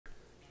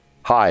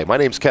Hi, my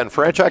name's Ken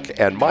Franczek,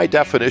 and my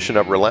definition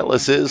of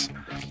relentless is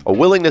a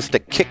willingness to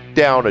kick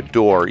down a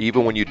door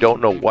even when you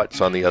don't know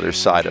what's on the other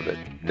side of it.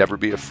 Never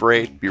be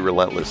afraid, be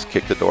relentless,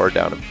 kick the door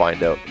down and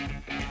find out.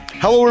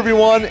 Hello,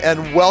 everyone,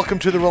 and welcome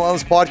to the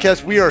Relentless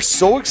Podcast. We are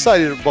so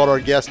excited about our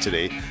guest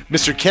today,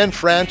 Mr. Ken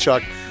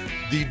Franczek,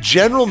 the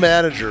General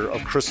Manager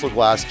of Crystal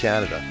Glass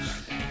Canada.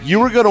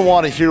 You are going to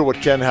want to hear what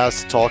Ken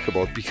has to talk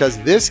about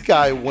because this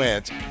guy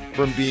went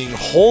from being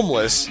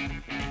homeless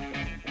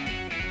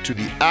to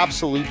the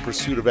absolute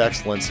pursuit of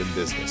excellence in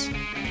business.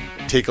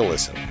 Take a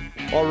listen.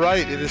 All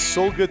right, it is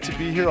so good to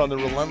be here on the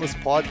Relentless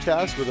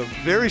Podcast with a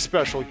very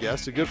special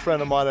guest, a good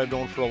friend of mine I've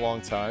known for a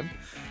long time,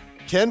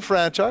 Ken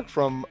Franczek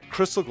from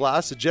Crystal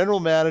Glass, the General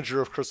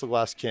Manager of Crystal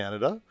Glass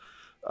Canada.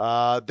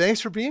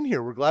 Thanks for being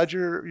here. We're glad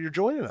you're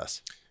joining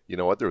us. You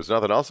know what? There was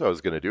nothing else I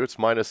was going to do. It's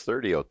minus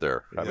 30 out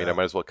there. I mean, I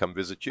might as well come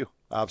visit you.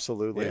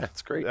 Absolutely. Yeah,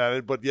 it's great.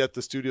 But yet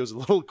the studio's a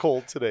little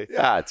cold today.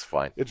 Yeah, it's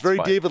fine. It's very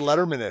fine. David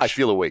Letterman-ish. I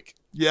feel awake.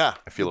 Yeah.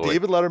 I feel awake.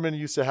 David Letterman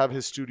used to have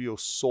his studio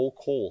so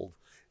cold.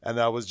 And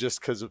that was just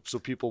because so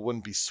people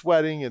wouldn't be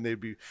sweating and they'd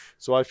be.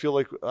 So I feel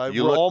like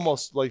we're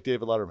almost like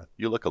David Letterman.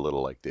 You look a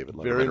little like David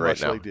Letterman very right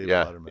much now. Like David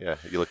Letterman. Yeah,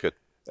 you look good.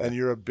 And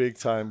you're a big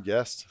time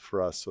guest for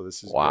us. So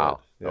this is wow.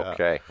 Good. Yeah.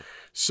 Okay.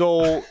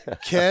 So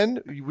Ken,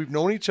 we've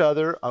known each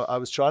other. I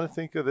was trying to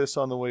think of this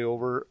on the way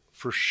over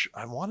for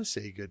I want to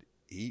say a good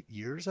 8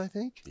 years, I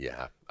think.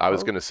 Yeah. I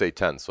was going to say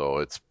 10. So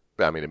it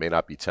may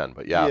not be 10,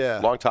 but yeah.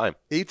 long time.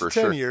 8 to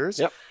 10 years.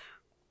 Yep.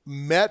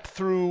 Met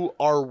through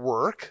our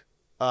work.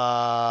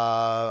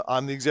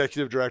 I'm the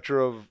executive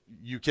director of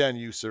YOUCAN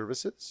Youth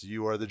Services.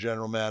 You are the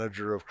general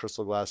manager of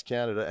Crystal Glass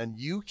Canada, and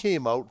you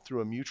came out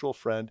through a mutual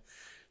friend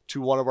to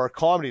one of our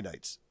comedy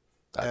nights.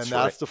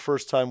 That's the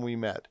first time we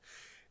met.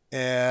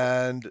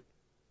 And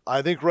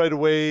I think right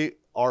away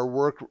our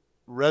work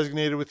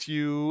resonated with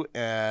you,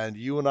 and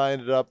you and I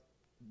ended up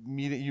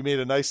meeting. You made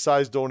a nice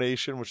size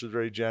donation, which was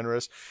very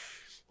generous,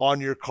 on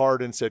your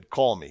card and said,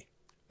 "Call me."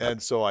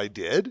 And so I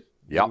did.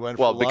 Yeah.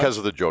 Well, because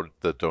of the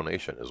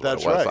donation is what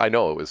That's it was. right. I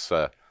know it was,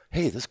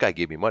 hey, this guy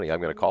gave me money. I'm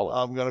going to call him.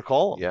 I'm going to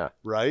call him. Yeah.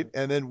 Right.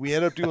 And then we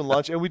ended up doing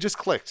lunch and we just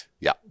clicked.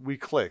 Yeah. We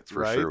clicked.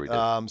 For right. sure we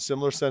did.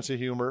 Similar sense of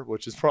humor,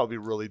 which is probably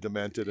really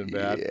demented and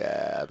bad.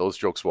 Yeah. Those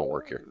jokes won't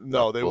work here.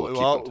 No,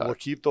 we'll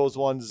keep those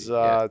ones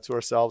to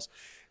ourselves.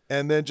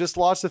 And then just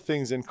lots of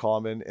things in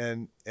common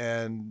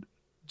and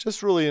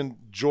just really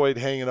enjoyed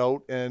hanging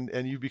out.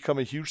 And you've become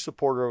a huge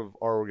supporter of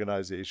our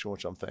organization,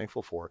 which I'm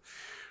thankful for.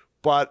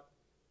 But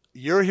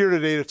you're here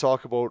today to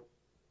talk about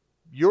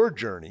your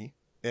journey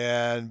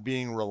and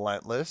being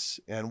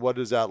relentless and what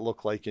does that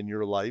look like in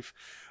your life,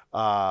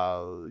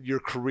 your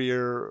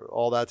career,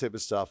 all that type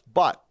of stuff.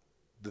 But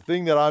the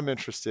thing that I'm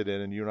interested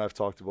in, and you and I have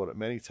talked about it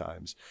many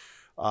times,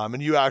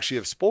 and you actually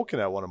have spoken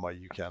at one of my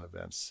UCAN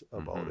events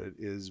about it,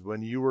 is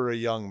when you were a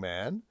young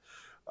man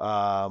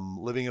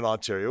living in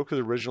Ontario, because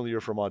originally you're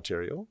from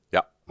Ontario.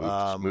 Yeah,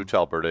 moved to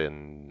Alberta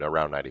in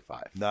around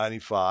 95.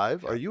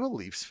 95. Are you a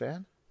Leafs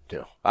fan?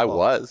 No, I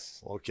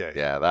was. Okay.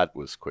 Yeah, that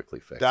was quickly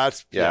fixed. I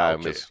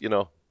miss,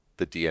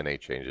 the DNA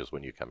changes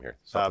when you come here.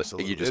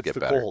 Absolutely. You just get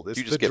better. Cold. It's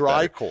you just the get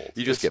dry better. cold.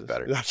 You just get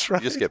better. That's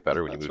right. You just get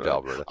better when you move to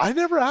Alberta. I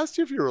never asked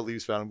you if you were a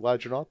Leafs fan. I'm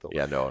glad you're not, though.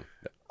 Yeah, no.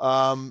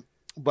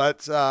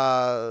 But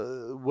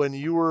when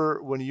you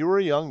were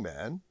a young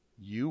man,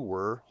 you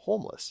were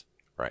homeless.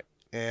 Right.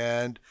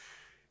 And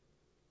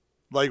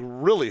like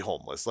really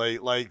homeless.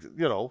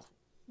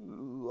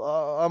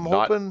 I'm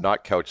hoping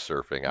not couch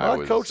surfing.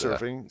 Not couch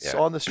surfing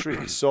on the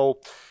street.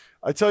 So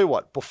I tell you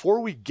what,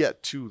 before we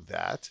get to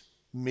that,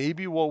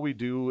 maybe what we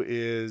do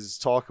is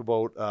talk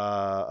about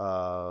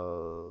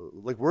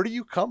where do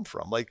you come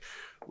from? Like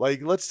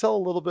let's tell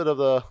a little bit of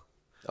the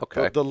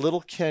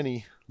little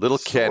Kenny. Little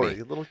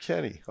story.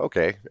 Kenny.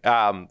 Okay.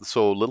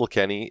 So little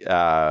Kenny,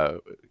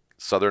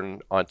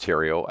 Southern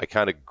Ontario. I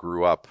kind of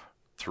grew up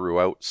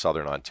throughout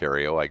Southern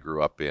Ontario. I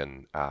grew up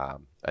in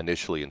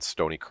initially in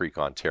Stony Creek,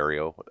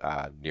 Ontario,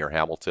 near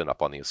Hamilton,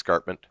 up on the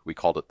escarpment. We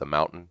called it the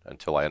mountain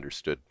until I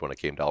understood when I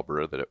came to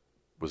Alberta that it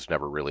was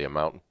never really a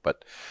mountain.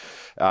 But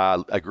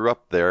I grew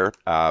up there,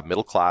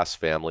 middle-class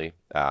family,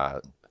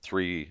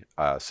 3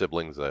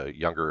 siblings, a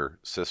younger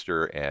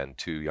sister and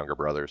 2 younger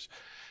brothers.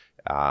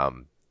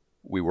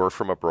 We were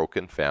from a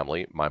broken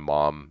family. My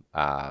mom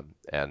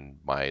and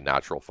my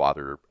natural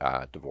father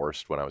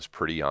divorced when I was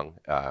pretty young,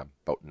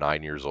 about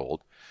 9 years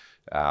old.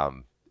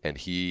 And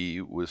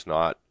he was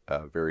not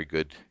a very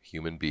good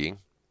human being,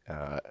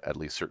 at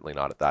least certainly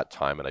not at that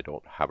time. And I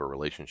don't have a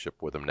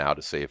relationship with him now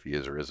to say if he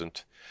is or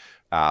isn't.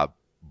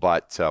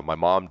 But my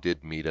mom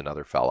did meet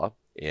another fella,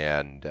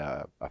 and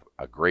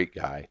a great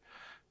guy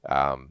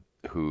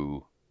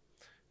who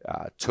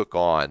took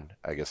on,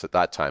 I guess at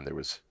that time there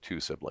was 2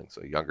 siblings,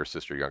 a younger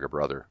sister, younger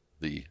brother.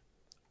 The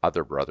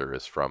other brother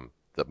is from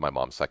my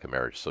mom's second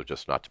marriage, so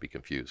just not to be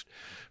confused.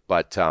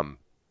 But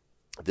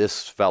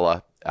this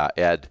fella,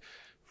 Ed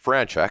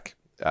Franczek,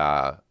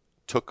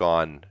 took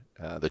on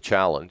the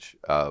challenge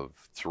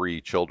of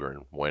 3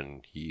 children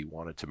when he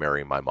wanted to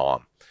marry my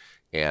mom.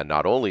 And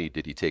not only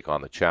did he take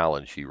on the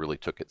challenge, he really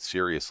took it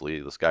seriously.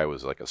 This guy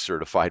was like a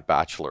certified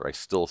bachelor. I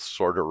still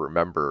sort of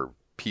remember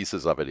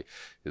pieces of it,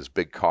 his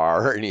big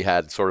car, and he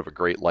had sort of a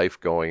great life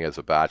going as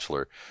a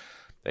bachelor.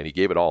 And he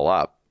gave it all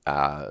up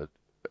to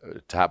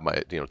have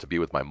to be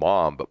with my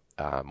mom, but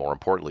more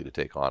importantly, to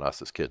take on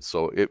us as kids.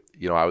 So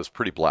I was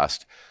pretty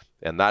blessed.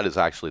 And that is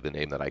actually the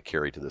name that I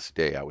carry to this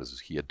day.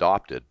 He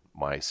adopted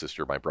my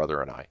sister, my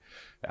brother, and I.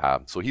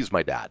 So he's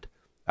my dad.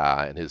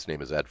 And his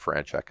name is Ed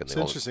Franczek. It's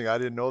interesting. I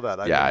didn't know that.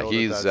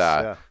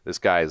 This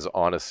guy is,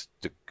 honest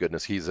to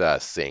goodness, he's a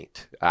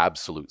saint,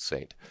 absolute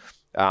saint.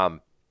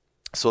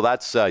 So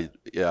that's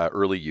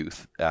early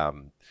youth.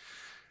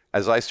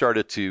 As I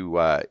started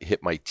to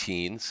hit my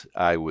teens,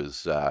 I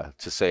was, to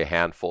say a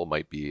handful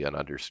might be an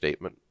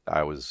understatement.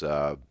 I just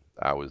had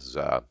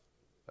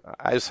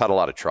a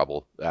lot of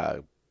trouble,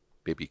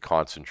 maybe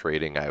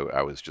concentrating.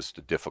 I was just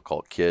a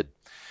difficult kid.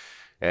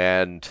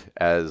 And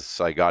as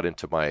I got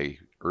into my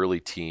early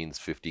teens,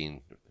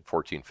 14,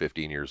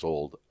 15 years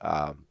old,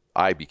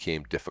 I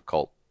became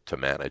difficult to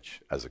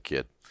manage as a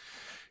kid.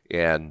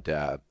 And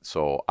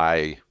so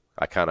I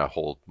kind of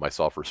hold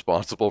myself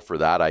responsible for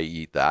that. I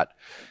eat that.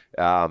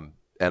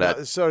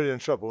 Sorry to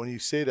interrupt, but when you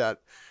say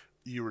that,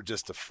 you were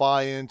just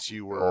defiant,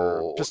 you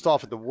were pissed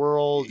off at the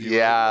world.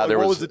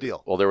 What was the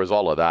deal? Well, there was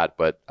all of that,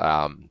 but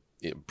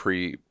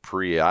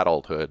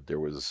pre-adulthood, there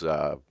was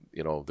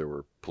there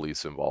were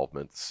police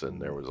involvements,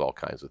 and there was all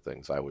kinds of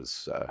things. I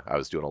was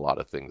doing a lot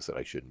of things that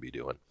I shouldn't be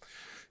doing.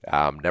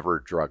 Never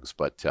drugs,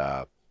 but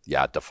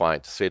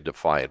defiant. To say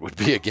defiant would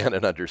be again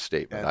an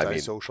understatement.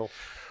 Antisocial.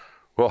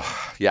 Well,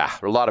 yeah,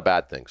 a lot of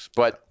bad things,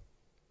 but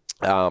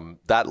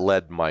that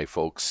led my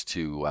folks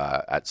to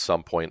at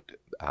some point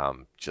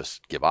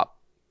just give up.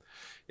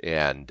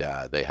 And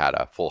they had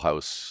a full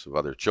house of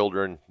other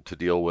children to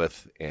deal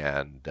with,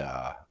 and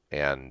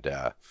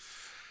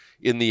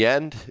in the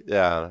end,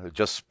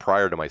 just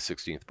prior to my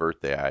 16th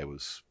birthday, I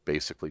was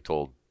basically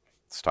told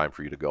it's time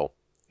for you to go.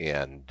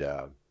 And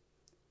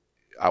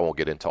I won't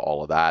get into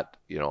all of that.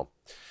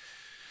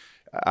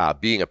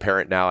 Being a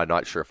parent now, I'm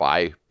not sure if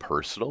I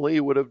personally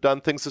would have done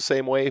things the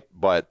same way,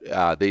 but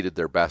they did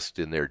their best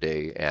in their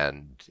day,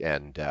 and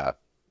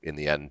in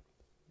the end,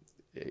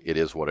 it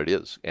is what it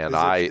is. And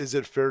is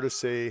it fair to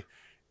say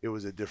it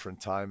was a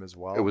different time as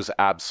well? It was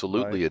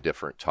absolutely a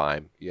different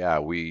time. Yeah,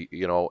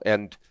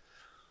 and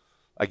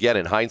again,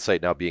 in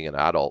hindsight, now being an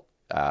adult,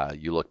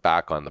 you look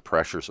back on the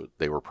pressures that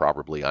they were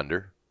probably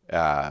under,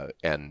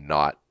 and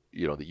not,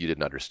 that you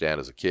didn't understand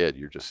as a kid.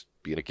 You're just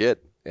being a kid.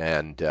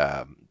 And,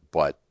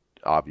 but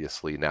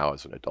obviously now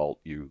as an adult,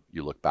 you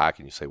look back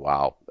and you say,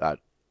 wow, that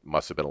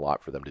must have been a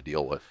lot for them to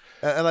deal with.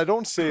 And I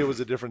don't say it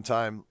was a different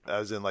time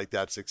as in like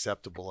that's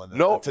acceptable and to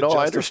justify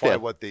I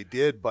understand what they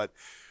did, but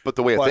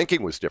the way of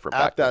thinking was different at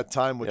back that then.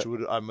 time, which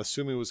I'm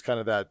assuming was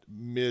kind of that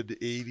mid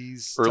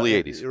 80s,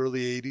 early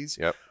 80s.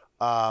 Yep.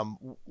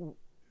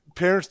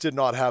 Parents did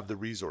not have the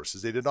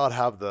resources. They did not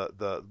have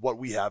the what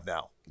we have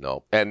now.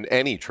 No, and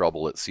any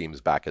trouble, it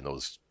seems, back in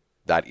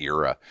that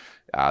era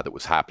that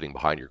was happening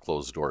behind your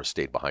closed doors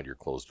stayed behind your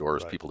closed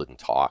doors. Right. People didn't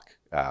talk,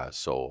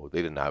 so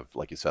they didn't have,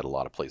 like you said, a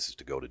lot of places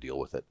to go to deal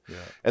with it. Yeah.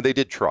 And they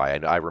did try,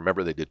 and I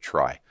remember they did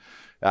try.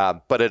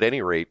 But at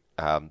any rate,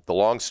 the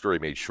long story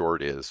made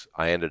short is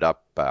I ended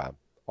up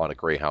on a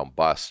Greyhound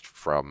bus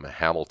from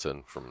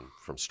Hamilton,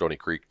 from Stony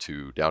Creek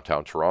to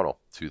downtown Toronto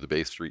to the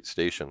Bay Street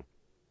station.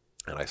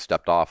 And I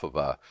stepped off of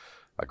a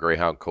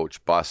Greyhound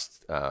coach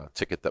bus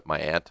ticket that my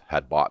aunt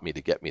had bought me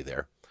to get me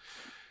there.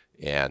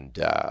 And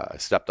I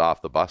stepped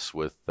off the bus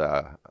with,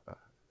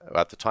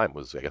 at the time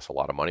was, I guess, a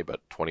lot of money,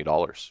 but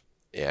 $20.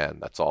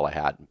 And that's all I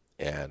had.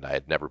 And I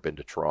had never been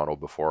to Toronto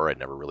before. I'd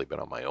never really been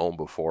on my own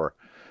before.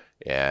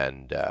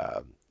 And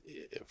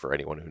for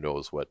anyone who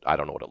knows I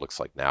don't know what it looks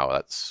like now,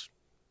 that's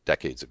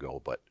decades ago.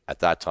 But at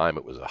that time,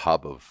 it was a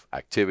hub of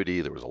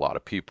activity. There was a lot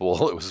of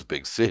people. It was a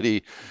big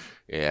city.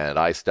 And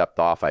I stepped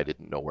off. I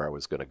didn't know where I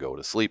was going to go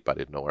to sleep. I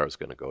didn't know where I was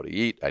going to go to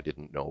eat. I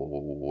didn't know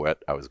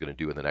what I was going to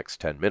do in the next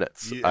 10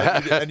 minutes.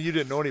 And you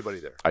didn't know anybody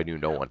there? I knew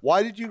no one.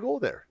 Why did you go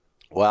there?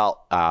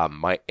 Well,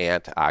 my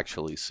aunt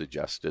actually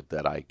suggested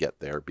that I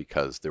get there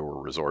because there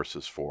were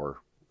resources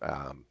for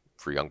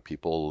young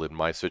people in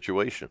my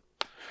situation.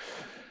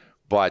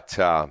 But,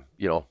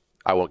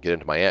 I won't get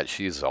into my aunt.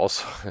 She's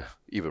also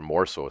even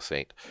more so a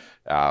saint.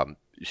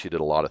 She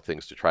did a lot of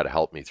things to try to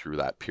help me through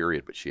that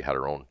period, but she had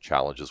her own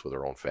challenges with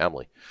her own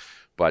family.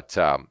 But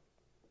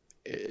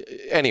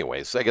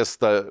anyways, I guess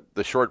the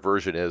short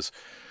version is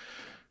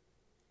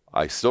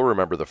I still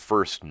remember the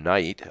first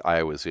night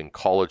I was in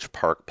College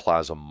Park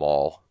Plaza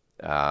Mall,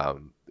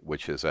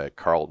 which is at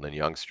Carlton and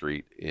Yonge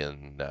Street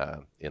in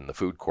the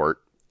food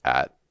court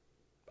at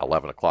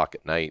 11 o'clock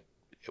at night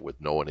with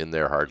no one in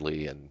there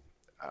hardly. And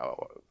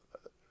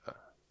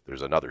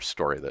there's another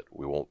story that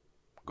we won't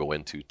go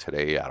into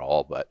today at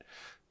all, but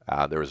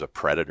there was a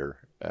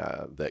predator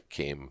that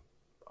came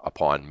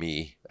upon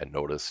me and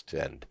noticed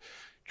and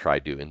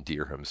tried to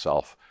endear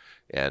himself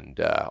and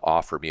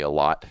offer me a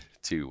lot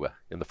to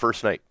in the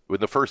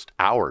first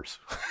hours,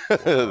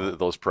 Wow.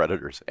 those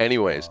predators.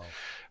 Anyways,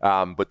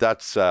 Wow. but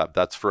that's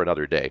for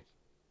another day.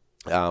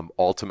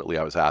 Ultimately,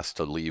 I was asked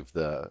to leave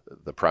the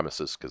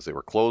premises because they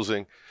were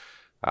closing.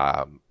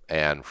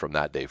 And from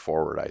that day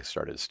forward, I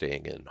started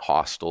staying in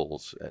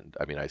hostels. And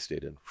I mean, I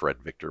stayed in Fred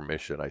Victor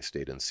Mission. I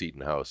stayed in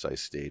Seton House. I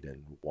stayed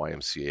in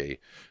YMCA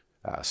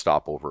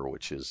Stopover,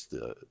 which is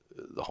the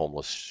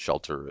homeless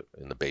shelter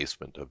in the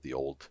basement of the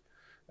old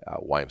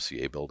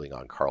YMCA building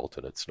on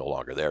Carlton. It's no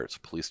longer there. It's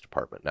a police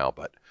department now,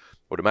 but I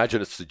would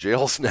imagine it's the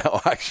jails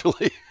now,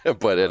 actually.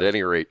 But at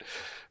any rate,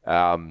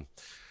 I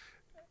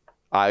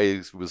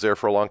was there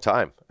for a long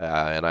time.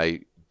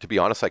 And to be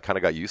honest, I kind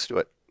of got used to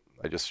it.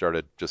 I just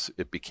started,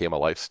 it became a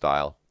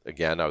lifestyle.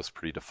 Again, I was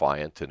pretty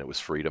defiant, and it was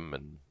freedom.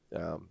 And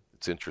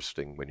it's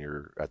interesting when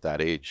you're at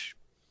that age,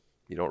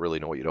 you don't really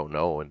know what you don't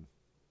know. And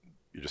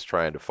you're just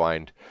trying to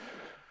find,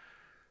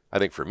 I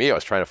think for me, I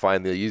was trying to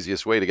find the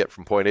easiest way to get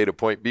from point A to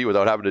point B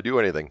without having to do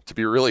anything, to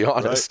be really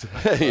honest,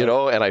 you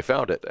know, and I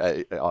found it.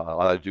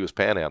 All I had to do was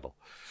panhandle.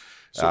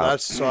 So I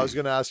was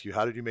going to ask you,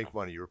 how did you make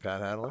money? You were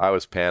panhandling? I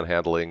was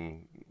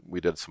panhandling.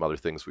 We did some other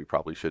things we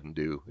probably shouldn't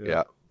do.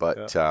 Yeah.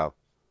 But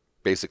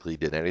basically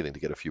did anything to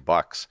get a few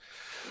bucks.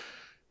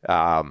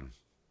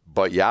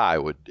 But yeah, I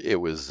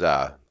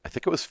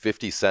think it was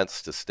 50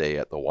 cents to stay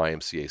at the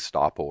YMCA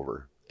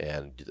Stopover.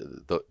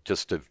 And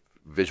just to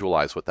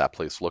visualize what that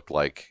place looked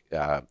like,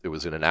 it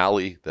was in an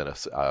alley, then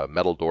a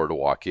metal door to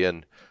walk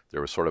in.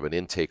 There was sort of an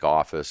intake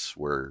office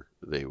where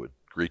they would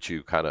greet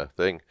you kind of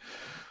thing.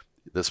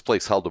 This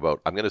place held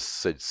about, I'm going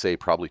to say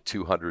probably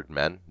 200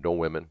 men, no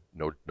women,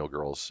 no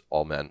girls,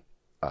 all men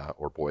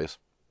or boys.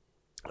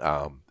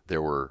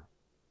 There were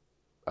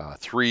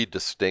 3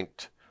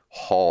 distinct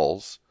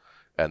halls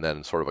and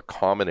then sort of a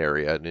common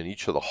area. And in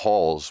each of the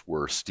halls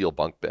were steel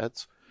bunk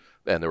beds.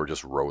 And there were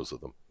just rows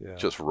of them,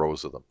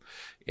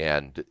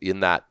 And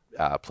in that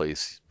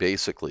place,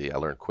 basically, I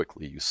learned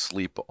quickly, you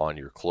sleep on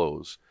your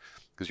clothes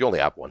because you only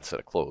have one set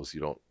of clothes.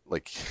 You don't,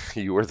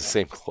 you wear the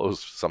same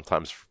clothes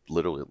sometimes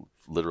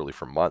literally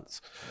for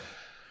months.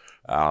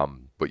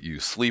 But you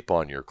sleep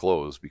on your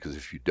clothes because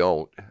if you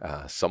don't,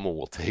 someone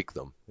will take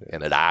them.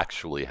 And it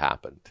actually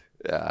happened.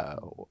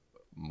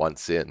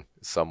 Months in,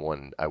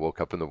 I woke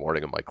up in the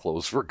morning and my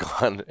clothes were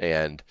gone.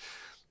 And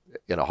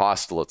in a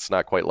hostel, it's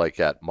not quite like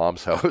at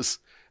mom's house.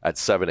 At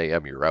 7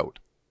 a.m., you're out.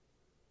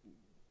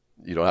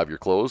 You don't have your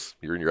clothes.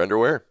 You're in your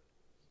underwear.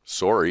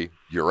 Sorry,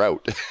 you're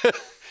out.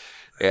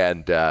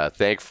 And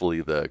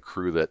thankfully, the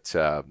crew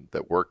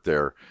that worked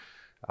there,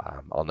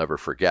 I'll never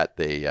forget.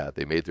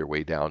 They made their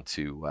way down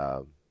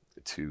to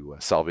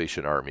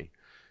Salvation Army,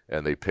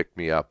 and they picked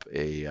me up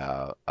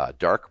a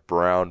dark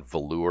brown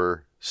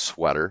velour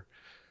sweater,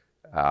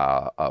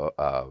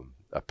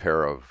 a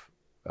pair of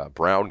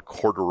brown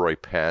corduroy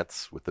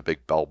pants with the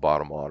big bell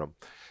bottom on them.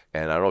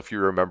 And I don't know if you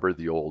remember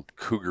the old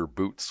cougar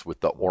boots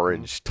with the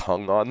orange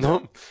tongue on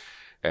them.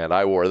 And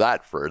I wore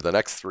that for the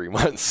next 3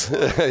 months,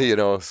 you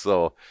know,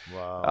 so,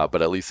 Wow.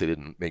 But at least they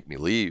didn't make me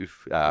leave,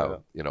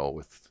 you know,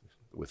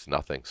 with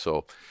nothing.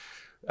 So,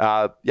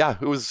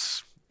 it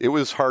was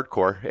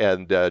hardcore.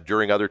 And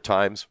during other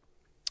times,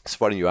 it's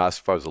funny you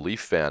asked if I was a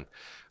Leaf fan.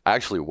 I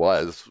actually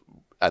was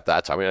at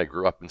that time. I mean, I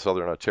grew up in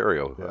Southern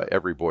Ontario.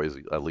 Every boy is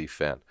a Leaf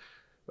fan.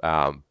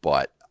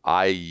 But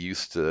I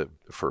used to,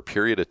 for a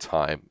period of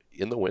time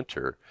in the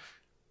winter,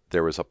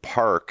 there was a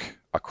park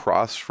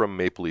across from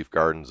Maple Leaf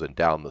Gardens and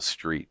down the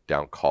street,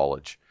 down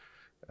College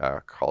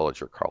or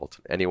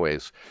Carleton.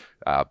 Anyways,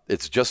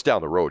 it's just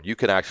down the road. You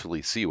can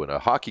actually see when a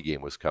hockey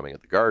game was coming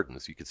at the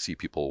Gardens, you could see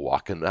people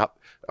walking up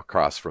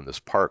across from this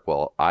park.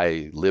 Well,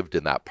 I lived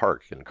in that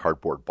park in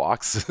cardboard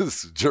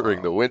boxes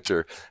during the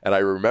winter. And I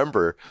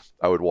remember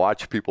I would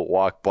watch people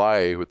walk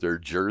by with their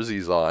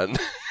jerseys on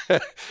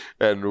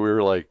and we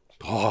were like,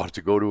 oh,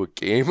 to go to a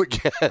game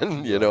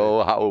again, you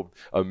know, how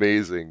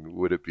amazing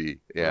would it be?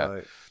 Yeah.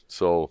 Right.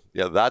 So,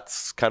 yeah,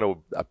 that's kind of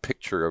a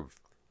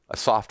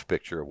soft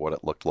picture of what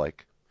it looked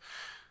like.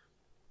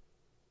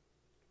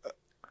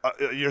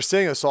 You're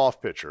saying a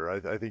soft picture.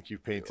 I think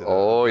you've painted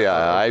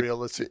a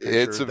realistic picture.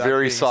 It's a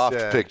very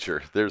soft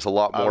picture. There's a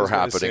lot more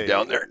happening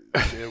down there.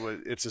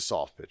 It's a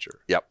soft picture.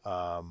 Yep.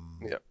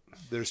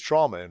 There's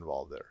trauma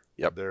involved there.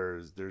 Yep.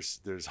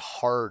 There's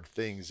hard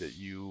things that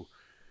you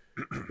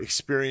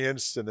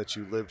experienced and that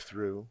you lived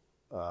through.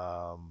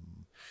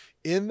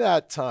 In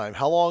that time,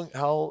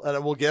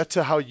 and we'll get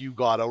to how you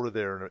got out of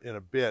there in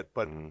a bit,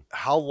 but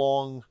how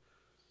long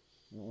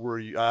were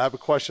you? I have a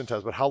question,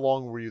 Taz, but how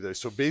long were you there?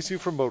 So basically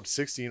from about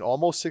 16,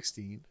 almost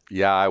 16.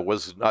 Yeah, I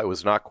was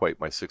not quite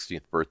my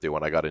 16th birthday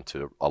when I got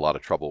into a lot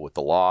of trouble with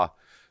the law.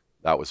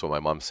 That was when my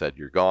mom said,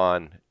 "You're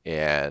gone."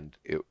 And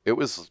it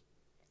was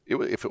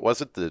if it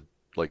wasn't the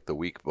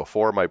week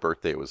before my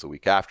birthday, it was the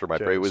week after my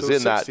birthday. It was in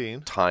 16,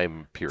 that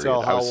time period.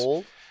 Till how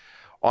old?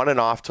 On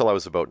and off till I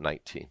was about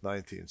 19.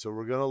 19. So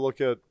we're going to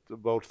look at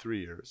about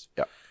 3 years.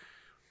 Yeah.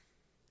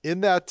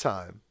 In that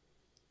time,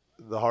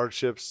 the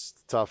hardships,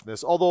 the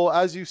toughness, although,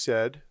 as you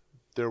said,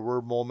 there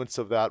were moments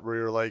of that where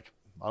you're like,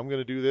 I'm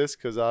going to do this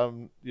because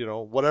I'm,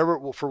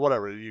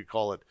 whatever you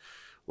call it,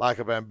 lack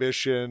of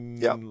ambition,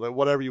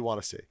 whatever you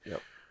want to say.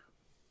 Yep.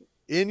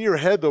 In your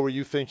head, though, were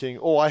you thinking,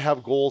 oh, I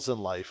have goals in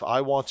life. I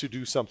want to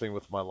do something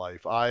with my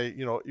life.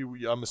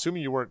 I'm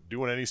assuming you weren't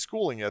doing any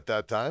schooling at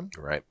that time.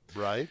 Right.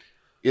 Right.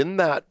 In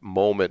that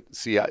moment,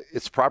 see,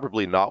 it's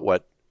probably not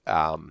what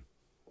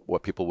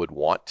people would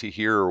want to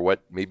hear, or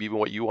maybe even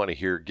what you want to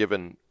hear,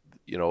 given,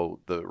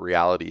 the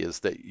reality is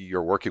that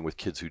you're working with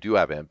kids who do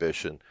have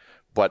ambition.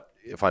 But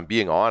if I'm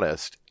being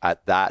honest,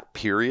 at that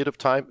period of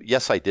time,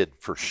 yes, I did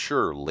for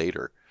sure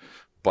later.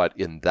 But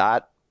in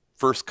that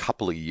first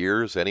couple of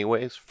years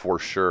anyways, for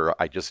sure,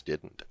 I just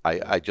didn't.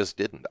 I just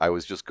didn't. I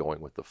was just going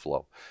with the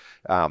flow.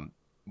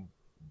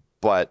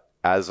 But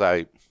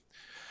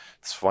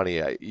it's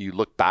funny, you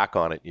look back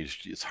on it,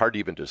 it's hard to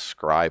even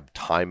describe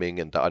timing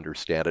and to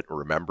understand it and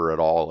remember it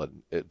all.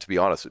 And to be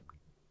honest, it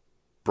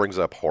brings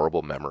up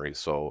horrible memories.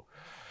 So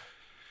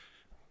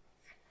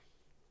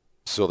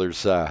there's,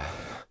 so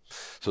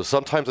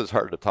sometimes it's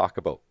hard to talk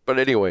about. But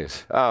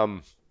anyways,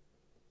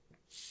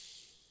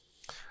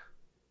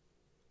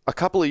 a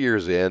couple of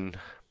years in,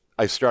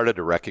 I started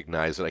to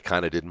recognize that I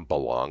kind of didn't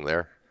belong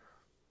there.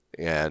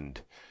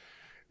 And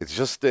it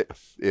just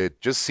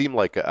seemed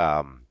like,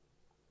 I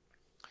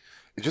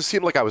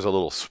was a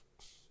little,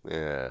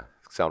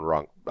 sound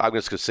wrong. I'm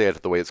just going to say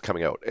it the way it's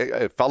coming out.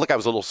 It felt like I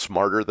was a little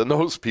smarter than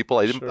those people.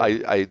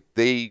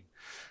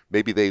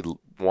 Maybe they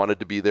wanted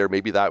to be there.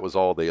 Maybe that was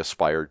all they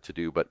aspired to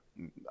do. But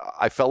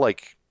I felt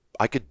like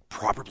I could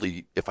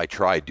probably, if I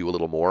tried, do a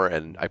little more.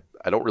 And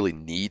I don't really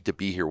need to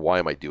be here. Why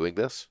am I doing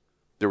this?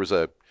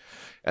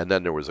 And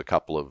then there was a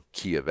couple of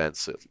key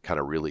events that kind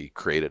of really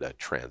created a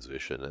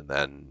transition. And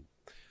then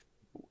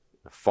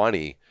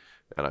funny,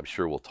 and I'm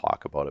sure we'll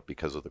talk about it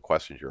because of the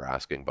questions you're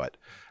asking, but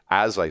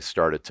as I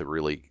started to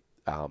really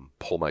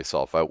pull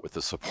myself out with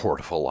the support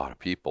of a lot of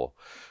people,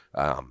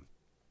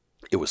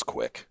 it was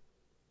quick.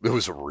 It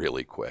was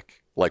really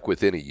quick, like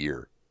within a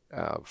year.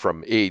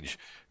 From age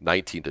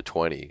 19 to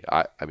 20,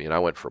 I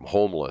went from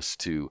homeless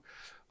to,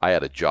 I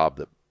had a job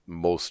that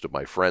most of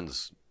my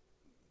friends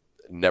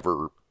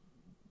the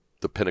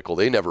pinnacle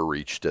they never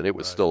reached, and it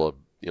was still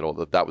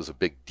that was a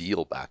big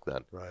deal back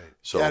then. Right.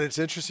 So and it's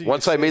interesting.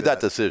 Once I made that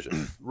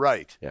decision.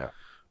 Right. Yeah.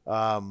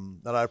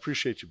 And I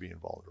appreciate you being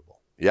vulnerable.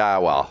 Yeah.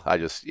 Well, I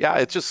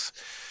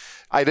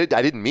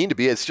didn't mean to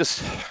be. It's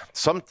just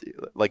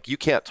you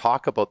can't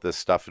talk about this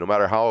stuff no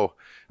matter how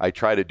I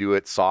try to do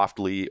it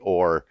softly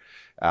or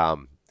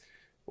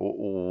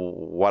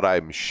what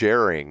I'm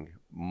sharing.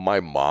 My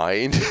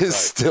mind is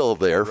still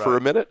there for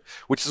a minute,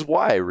 which is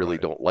why I really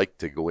don't like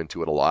to go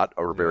into it a lot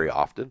or very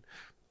often,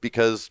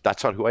 because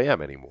that's not who I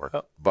am anymore.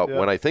 But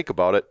when I think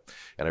about it,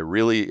 and I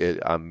really,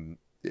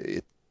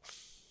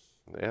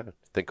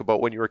 think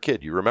about when you were a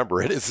kid, you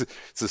remember it. It's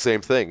the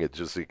same thing.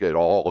 It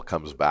all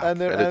comes back,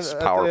 and it's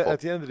powerful. At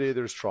the end of the day,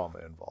 there's trauma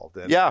involved.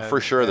 For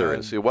sure there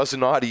is. It was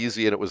not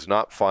easy, and it was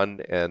not fun.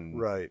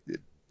 And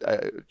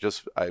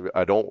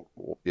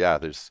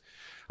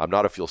I'm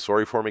not a feel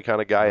sorry for me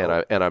kind of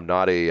guy, and I'm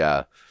not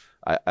a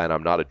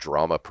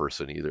drama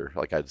person either.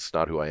 Like, it's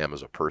not who I am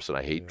as a person.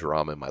 I hate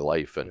drama in my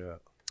life, and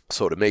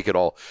so to make it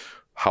all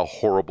how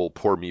horrible,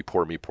 poor me,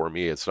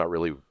 it's not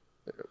really.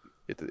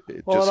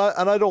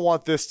 And I don't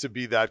want this to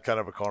be that kind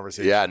of a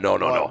conversation. Yeah, no.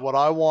 What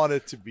I want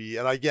it to be,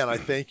 and again, I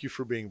thank you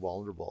for being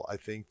vulnerable. I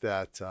think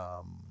that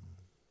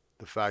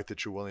the fact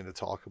that you're willing to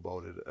talk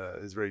about it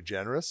is very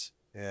generous,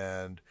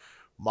 and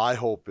my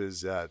hope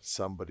is that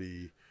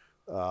somebody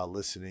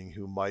listening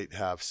who might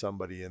have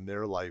somebody in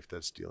their life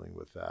that's dealing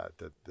with that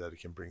it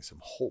can bring some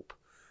hope.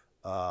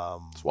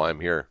 That's why I'm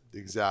here.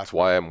 Exactly. That's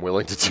why I'm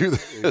willing to do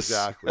this.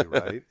 Exactly,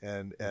 right.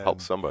 And help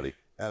somebody.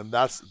 And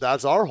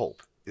that's our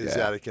hope, is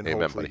that it can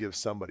hopefully give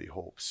somebody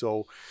hope.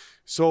 So,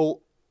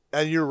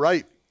 and you're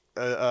right.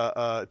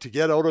 To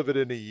get out of it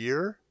in a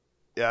year,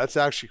 it's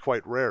actually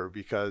quite rare,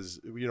 because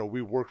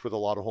we work with a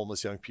lot of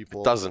homeless young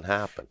people. It doesn't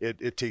happen.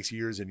 It takes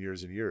years and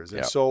years and years.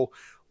 And so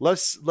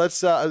let's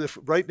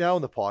right now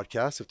in the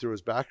podcast, if there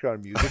was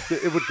background music,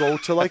 it would go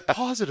to like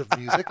positive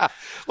music.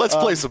 Let's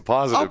play some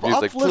positive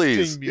music,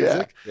 please.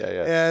 Music.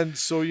 Yeah. And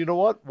so, you know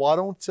what? Why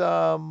don't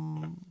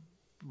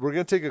we're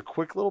going to take a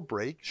quick little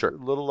break. Sure. A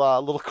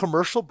little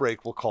commercial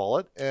break, we'll call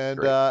it. And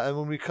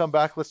when we come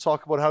back, let's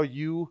talk about how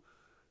you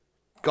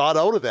got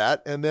out of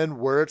that and then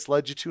where it's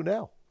led you to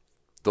now.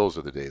 Those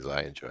are the days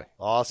I enjoy.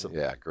 Awesome.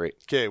 Yeah, great.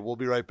 Okay, we'll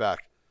be right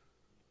back.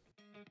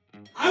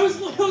 I was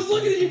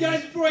looking at you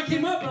guys before I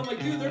came up, and I'm like,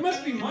 dude, there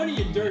must be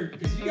money in dirt,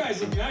 because you guys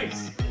look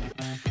nice.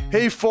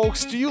 Hey,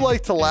 folks, do you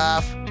like to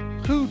laugh?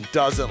 Who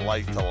doesn't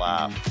like to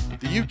laugh?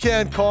 The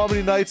YOUCAN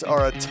Comedy Nights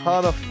are a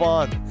ton of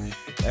fun.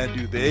 And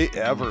do they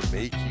ever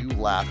make you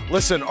laugh?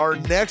 Listen, our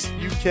next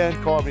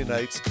YOUCAN Comedy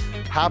Nights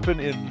happen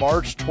in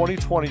March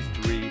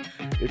 2023.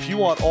 If you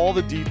want all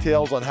the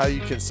details on how you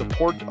can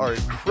support our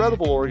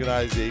incredible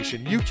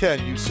organization,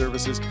 YOUCAN Youth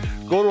Services,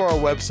 go to our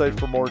website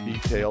for more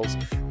details.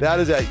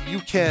 That is at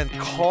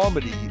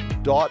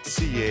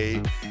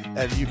youcancomedy.ca.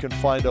 and you can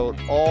find out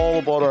all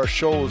about our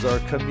shows, our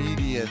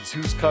comedians,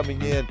 who's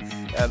coming in,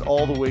 and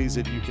all the ways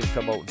that you can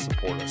come out and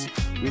support us.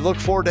 We look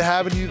forward to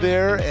having you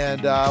there,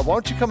 and why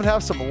don't you come and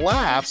have some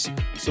laughs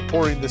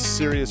supporting the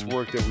serious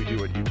work that we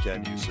do at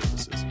YOUCAN Youth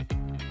Services.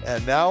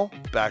 And now,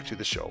 back to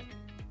the show.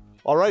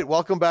 All right,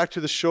 welcome back to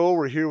the show.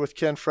 We're here with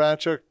Ken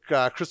Franczek,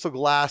 Crystal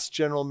Glass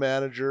General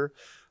Manager.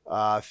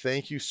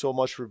 Thank you so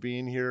much for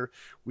being here.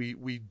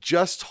 We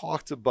just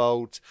talked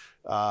about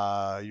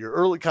your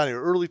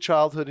early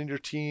childhood in your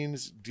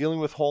teens, dealing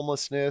with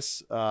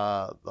homelessness,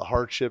 the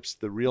hardships,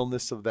 the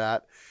realness of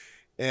that.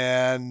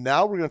 And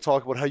now we're going to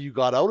talk about how you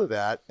got out of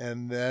that,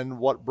 and then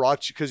what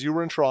brought you, because you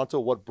were in Toronto,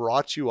 what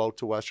brought you out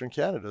to Western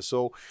Canada.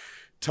 So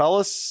tell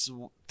us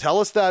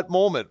that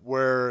moment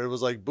where it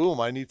was like, boom,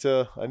 I need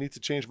to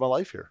change my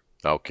life here.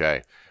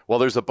 Okay. Well,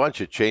 there's a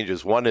bunch of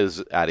changes. One is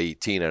at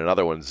 18, and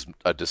another one's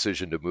a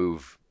decision to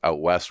move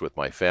out west with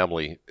my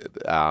family.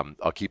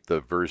 I'll keep the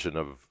version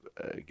of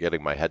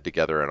getting my head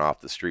together and off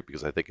the street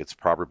because I think it's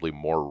probably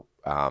more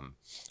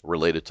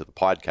related to the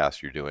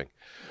podcast you're doing,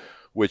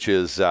 which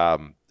is,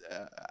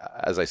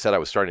 as I said, I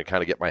was starting to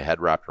kind of get my head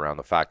wrapped around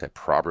the fact I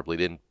probably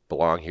didn't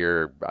belong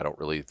here. I don't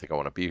really think I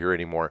want to be here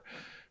anymore.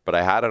 But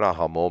I had an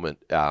aha moment.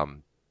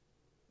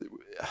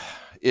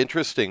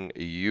 Interesting,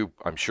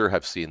 I'm sure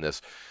have seen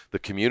this.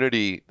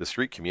 The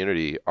street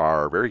community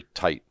are very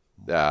tight.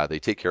 They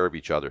take care of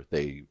each other.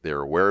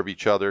 They're aware of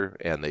each other,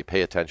 and they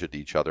pay attention to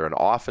each other. And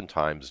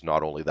oftentimes,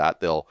 not only that,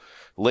 they'll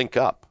link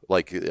up.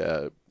 Like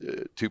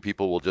two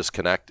people will just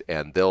connect,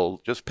 and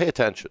they'll just pay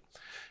attention.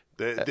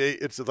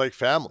 It's like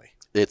family.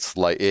 It's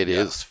like it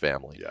is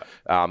family.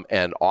 Yeah.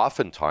 And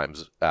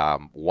oftentimes,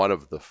 one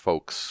of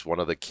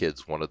the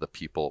kids, one of the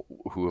people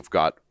who have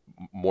got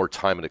more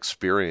time and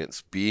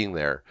experience being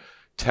there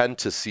tend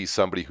to see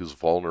somebody who's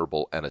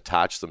vulnerable and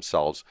attach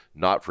themselves,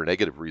 not for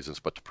negative reasons,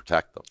 but to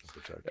protect them.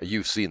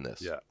 You've seen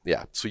this.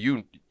 Yeah. So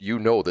you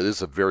know that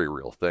is a very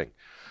real thing.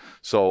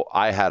 So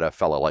I had a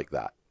fella like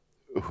that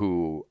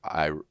who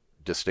I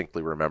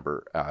distinctly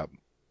remember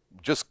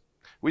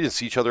we didn't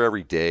see each other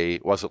every day.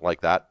 It wasn't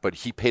like that, but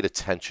he paid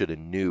attention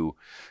and knew.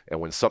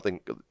 And when something,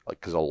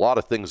 because a lot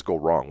of things go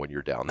wrong when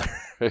you're down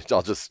there.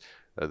 I'll just,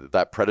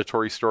 that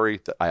predatory story,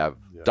 I have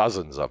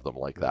dozens of them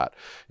like that,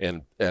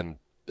 and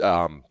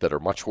that are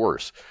much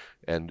worse.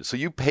 And so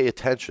you pay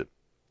attention.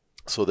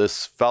 So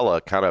this fella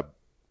kind of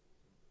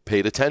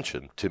paid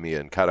attention to me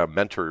and kind of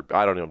mentored.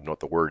 I don't even know what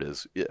the word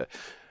is.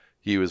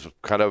 He was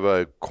kind of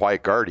a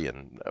quiet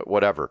guardian,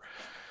 whatever.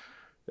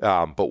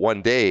 But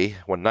one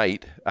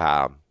night,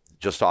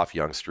 just off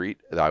Yonge Street,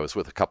 I was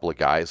with a couple of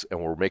guys, and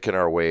we're making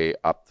our way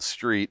up the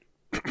street,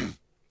 and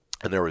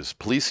there was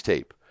police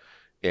tape,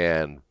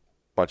 and a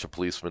bunch of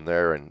policemen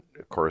there, and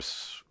of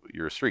course,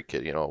 you're a street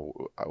kid,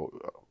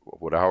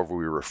 however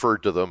we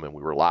referred to them, and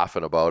we were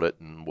laughing about it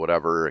and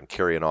whatever, and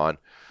carrying on.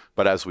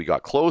 But as we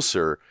got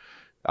closer,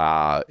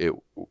 it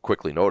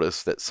quickly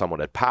noticed that someone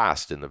had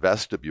passed in the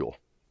vestibule,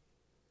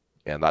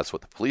 and that's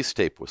what the police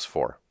tape was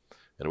for.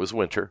 And it was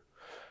winter,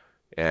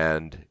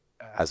 and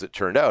as it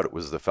turned out, it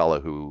was the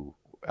fella who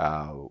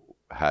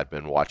had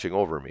been watching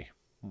over me.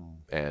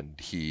 And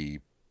he,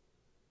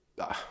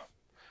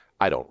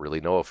 I don't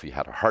really know if he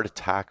had a heart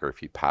attack or if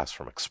he passed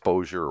from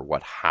exposure or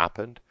what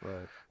happened.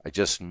 Right. I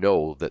just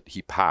know that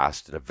he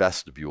passed in a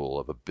vestibule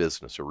of a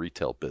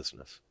retail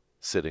business,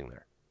 sitting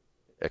there,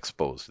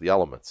 exposed to the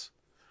elements.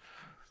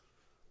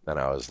 And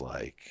I was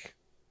like,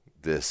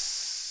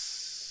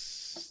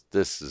 this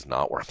is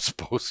not where I'm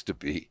supposed to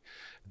be.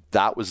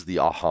 That was the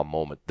aha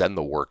moment. Then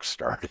the work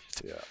started.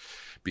 Yeah.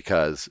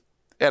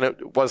 And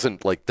it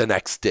wasn't like the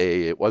next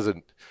day. It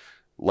wasn't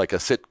like a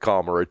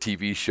sitcom or a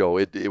TV show.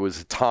 It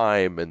was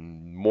time,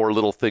 and more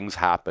little things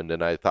happened.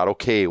 And I thought,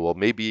 okay, well,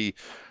 maybe.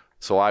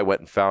 So I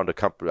went and found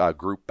a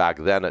group back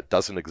then. It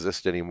doesn't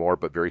exist anymore,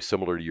 but very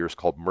similar to yours,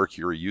 called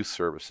Mercury Youth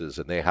Services.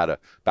 And they had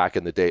back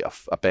in the day,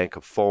 a bank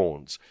of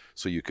phones.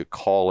 So you could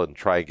call and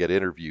try and get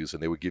interviews,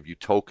 and they would give you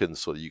tokens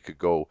so that you could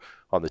go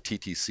on the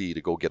TTC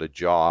to go get a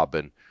job.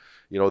 And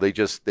and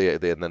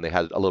then they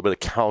had a little bit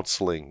of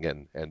counseling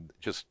and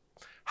just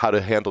how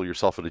to handle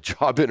yourself in a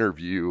job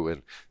interview.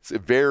 And it's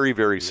very,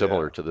 very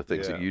similar to the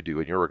things that you do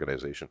in your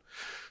organization.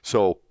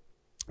 So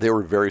they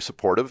were very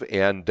supportive.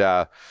 And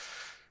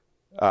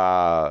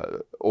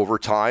over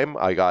time,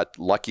 I got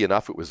lucky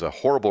enough. It was a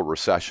horrible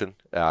recession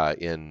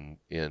in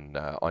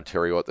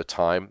Ontario at the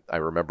time. I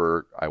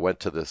remember I went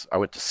to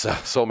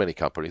so many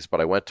companies,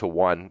 but I went to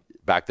one.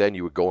 Back then,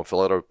 you would go and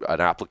fill out an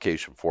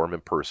application form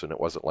in person. It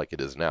wasn't like it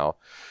is now.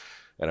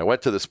 And I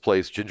went to this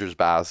place, Ginger's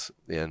Baths,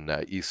 in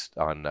East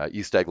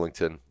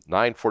Eglinton,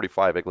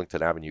 945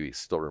 Eglinton Avenue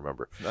East. Still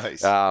remember.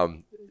 Nice.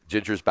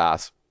 Ginger's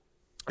Baths.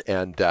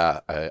 And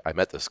I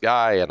met this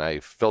guy, and I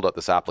filled out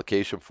this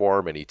application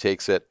form, and he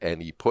takes it and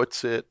he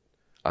puts it,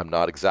 I'm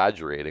not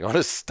exaggerating, on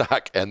a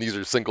stack. And these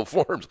are single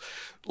forms,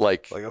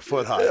 like a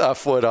foot high.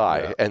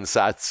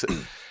 Yeah.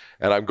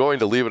 And I'm going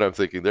to leave it. I'm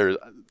thinking,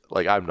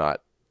 I'm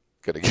not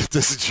going to get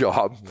this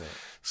job. Yeah.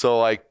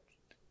 So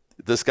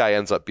this guy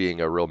ends up being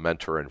a real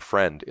mentor and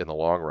friend in the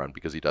long run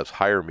because he does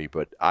hire me.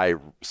 But I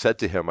said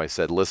to him,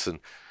 listen,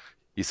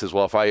 he says,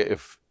 well,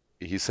 if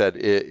he said,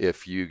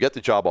 if you get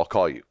the job, I'll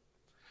call you.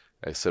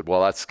 I said,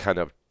 well, that's kind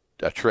of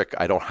a trick.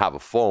 I don't have a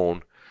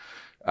phone.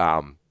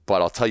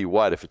 But I'll tell you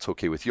what, if it's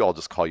okay with you, I'll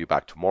just call you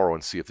back tomorrow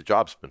and see if the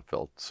job's been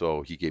filled.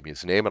 So he gave me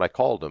his name and I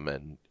called him,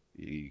 and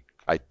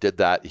I did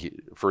that.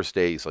 First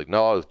day, he's like,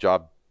 no, the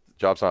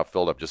job's not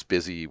filled. I'm just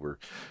busy.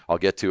 I'll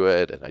get to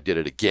it. And I did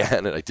it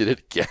again, and I did it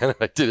again, and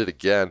I did it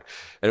again.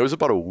 And it was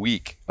about a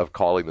week of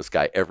calling this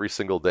guy every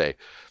single day.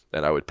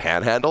 And I would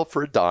panhandle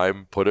for a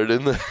dime, put it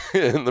in the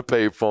in the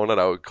payphone,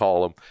 and I would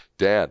call him,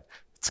 Dan,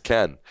 it's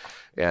Ken.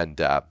 And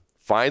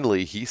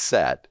finally, he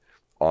said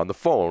on the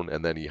phone,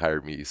 and then he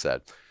hired me. He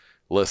said,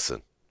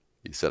 listen,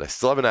 he said, I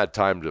still haven't had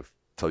time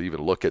to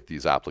even look at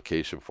these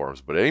application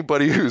forms, but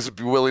anybody who's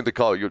willing to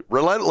call you,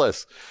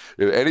 Relentless,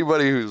 if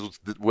anybody who's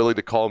willing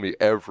to call me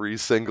every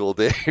single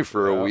day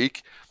for a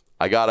week,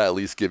 I got to at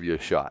least give you a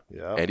shot.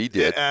 Yeah. And he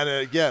did. And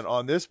again,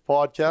 on this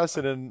podcast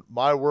and in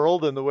my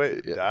world and the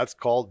way, that's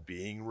called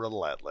being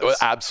relentless. Well,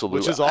 absolutely.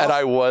 Which is awesome. And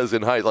I was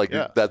in height,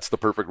 that's the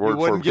perfect word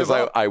for it, because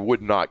I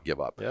would not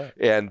give up. Yeah.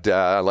 And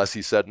unless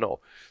he said no.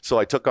 So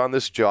I took on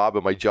this job,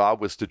 and my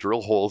job was to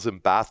drill holes in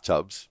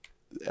bathtubs.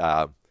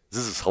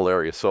 This is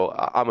hilarious. So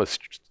I'm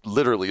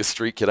literally a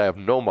street kid. I have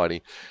no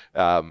money.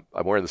 I'm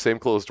wearing the same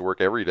clothes to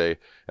work every day,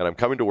 and I'm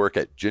coming to work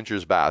at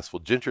Ginger's Baths. Well,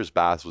 Ginger's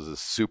Baths was a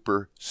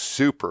super,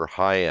 super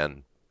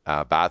high-end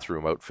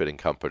bathroom outfitting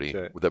company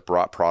that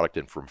brought product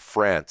in from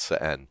France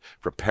and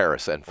from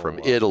Paris and from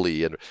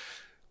Italy. And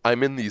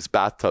I'm in these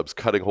bathtubs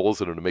cutting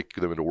holes in them to make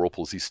them into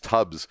whirlpools. These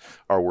tubs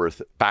are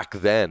worth, back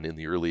then in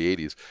the early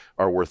 80s,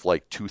 are worth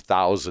like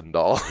 $2,000.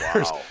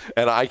 Wow.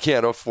 And I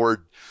can't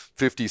afford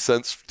 50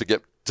 cents to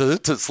get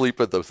to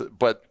sleep at those,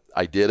 but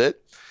I did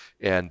it.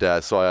 And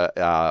so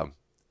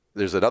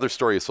there's another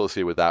story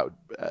associated with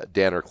that.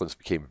 Dan Erklins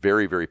became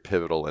very, very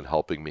pivotal in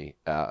helping me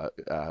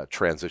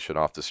transition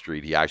off the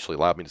street. He actually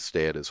allowed me to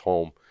stay at his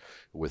home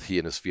with he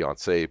and his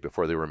fiancée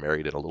before they were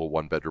married in a little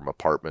one-bedroom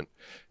apartment.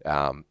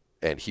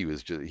 And he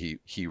was just,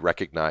 he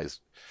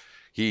recognized,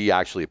 he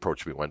actually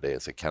approached me one day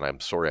and said, Ken,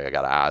 I'm sorry, I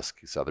got to ask.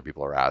 He said, other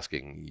people are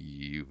asking,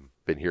 you've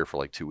been here for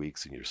like 2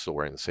 weeks and you're still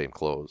wearing the same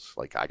clothes.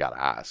 Like, I got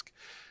to ask.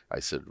 I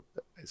said,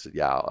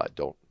 yeah,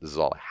 this is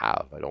all I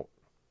have.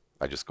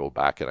 I just go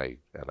back and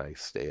I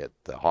stay at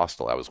the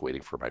hostel. I was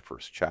waiting for my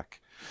first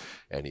check.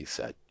 And he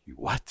said, you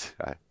what?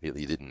 He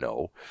didn't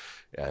know.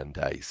 And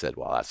he said,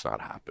 well, that's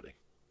not happening.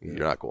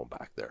 You're not going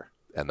back there.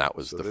 And that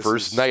was the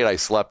first night I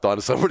slept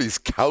on somebody's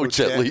couch,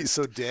 at least.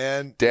 So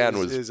Dan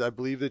was, I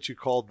believe that you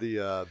called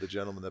the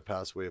gentleman that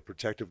passed away a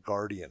protective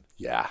guardian.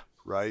 Yeah.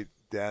 Right?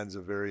 Dan's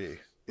a very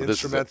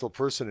instrumental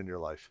person in your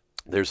life.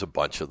 There's a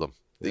bunch of them.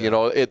 Yeah. You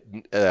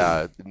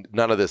know,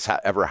 none of this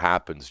ever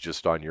happens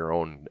just on your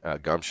own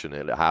gumption.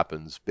 It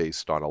happens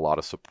based on a lot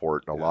of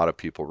support and a lot of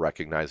people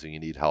recognizing you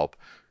need help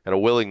and a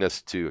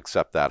willingness to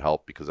accept that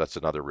help, because that's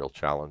another real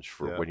challenge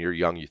for when you're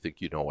young. You think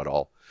you know it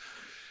all.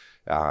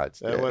 And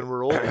when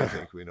we're old, we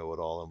think we know it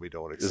all, and we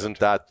don't accept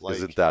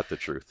isn't that the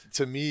truth?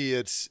 To me,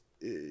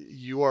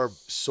 you are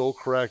so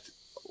correct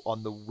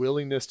on the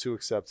willingness to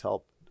accept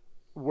help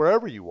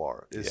wherever you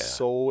are is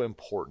so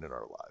important in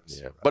our lives.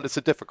 Yeah. Right? But it's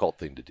a difficult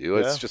thing to do.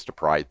 It's just a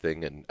pride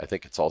thing, and I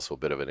think it's also a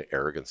bit of an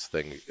arrogance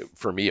thing.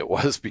 For me, it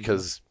was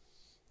because,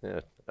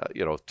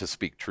 to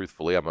speak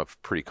truthfully, I'm a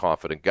pretty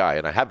confident guy,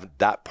 and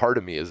that part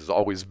of me has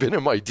always been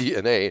in my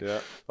DNA.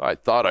 Yeah. I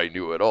thought I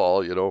knew it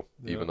all,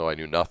 even though I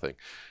knew nothing.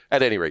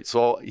 At any rate,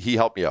 so he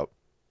helped me out.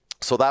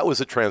 So that was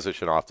a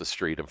transition off the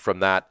street. And from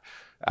that,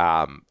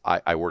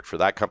 I worked for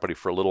that company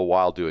for a little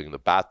while doing the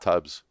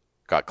bathtubs,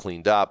 got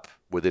cleaned up.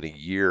 Within a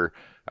year,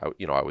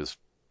 I was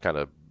kind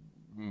of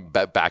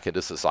back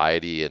into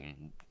society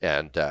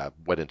and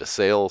went into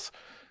sales.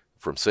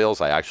 From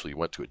sales, I actually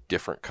went to a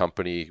different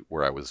company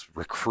where I was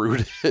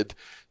recruited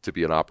to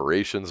be an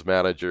operations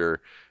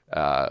manager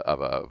of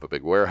a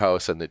big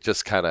warehouse. And it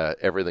just kind of,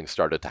 everything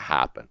started to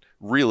happen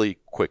really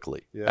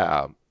quickly.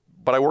 Yeah.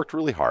 But I worked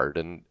really hard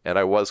and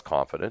I was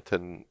confident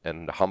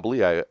and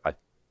humbly, I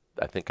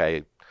think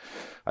I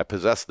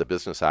possessed the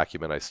business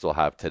acumen I still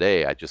have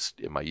today.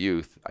 In my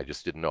youth, I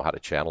just didn't know how to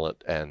channel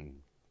it.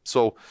 And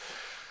so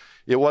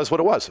it was what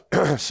it was.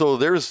 So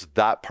there's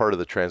that part of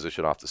the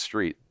transition off the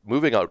street.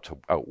 Moving out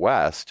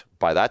west,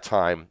 by that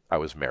time I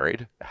was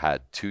married,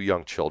 had 2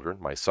 young children.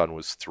 My son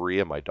was 3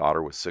 and my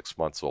daughter was 6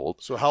 months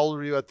old. So how old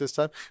were you at this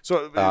time?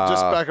 So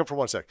just back up for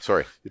 1 sec.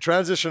 Sorry. You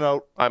transition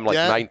out. I'm like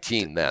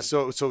 19 then.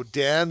 So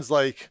Dan's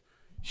like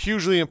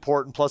hugely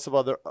important, plus a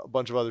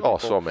bunch of other people. Oh,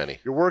 so many.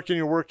 You're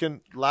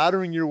working,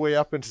 laddering your way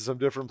up into some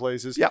different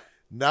places. Yeah.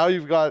 Now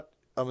you've got,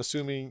 I'm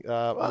assuming,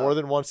 more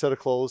than one set of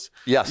clothes.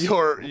 Yes.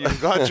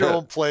 You've got your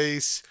own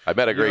place. I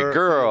met a great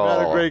girl. You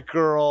met a great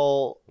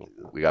girl.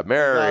 We got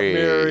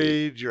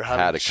married. You're having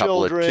had a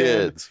couple of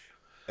kids.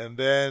 And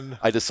then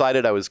I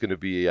decided I was going to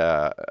be,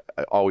 I've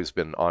always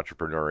been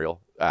entrepreneurial.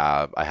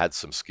 I had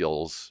some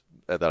skills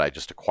that I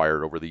just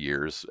acquired over the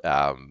years.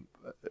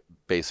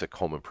 Basic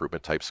home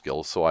improvement type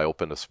skills. So I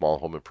opened a small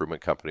home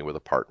improvement company with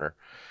a partner.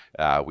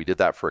 We did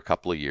that for a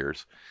couple of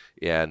years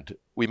and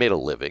we made a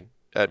living.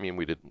 I mean,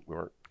 we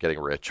weren't getting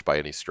rich by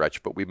any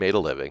stretch, but we made a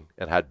living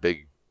and had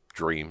big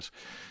dreams.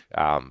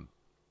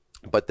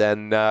 But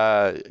then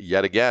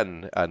yet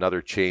again,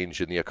 another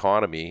change in the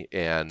economy,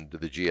 and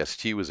the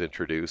GST was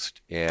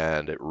introduced,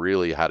 and it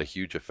really had a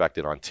huge effect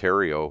in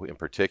Ontario in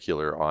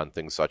particular on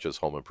things such as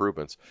home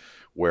improvements,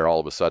 where all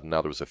of a sudden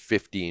now there was a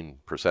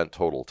 15%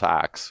 total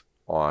tax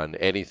on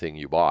anything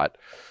you bought.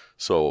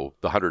 So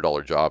the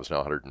 $100 job is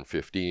now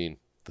 $115,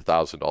 the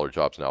 $1,000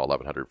 job is now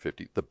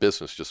 $1,150. The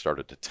business just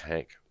started to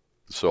tank.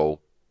 So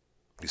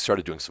we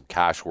started doing some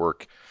cash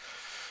work,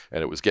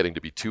 and it was getting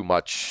to be too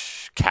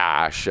much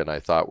cash, and I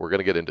thought, we're going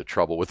to get into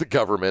trouble with the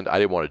government. I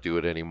didn't want to do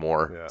it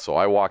anymore. Yeah. So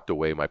I walked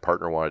away. My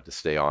partner wanted to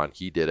stay on.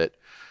 He did it.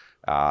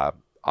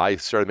 I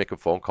started making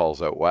phone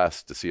calls out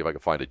west to see if I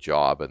could find a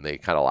job, and they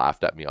kind of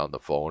laughed at me on the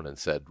phone and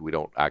said, we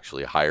don't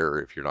actually hire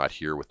if you're not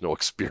here with no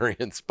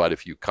experience, but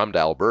if you come to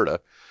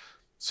Alberta.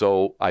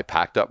 So I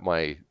packed up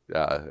my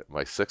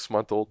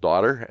 6-month-old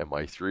daughter and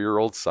my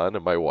 3-year-old son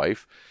and my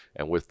wife,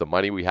 and with the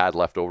money we had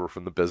left over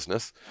from the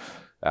business,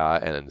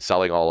 and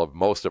selling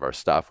most of our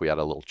stuff, we had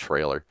a little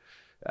trailer.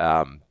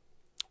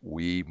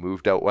 We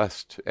moved out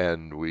west,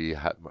 and we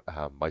had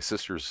my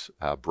sister's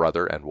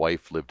brother and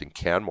wife lived in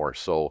Canmore.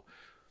 So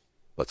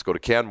let's go to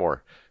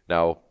Canmore.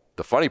 Now,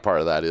 the funny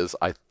part of that is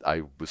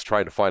I was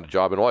trying to find a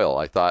job in oil.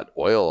 I thought,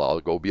 oil, I'll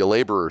go be a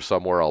laborer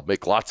somewhere. I'll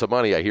make lots of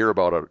money. I hear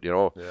about it,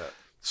 Yeah.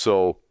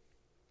 So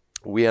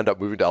we end up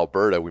moving to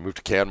Alberta. We moved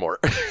to Canmore.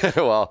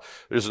 Well,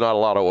 there's not a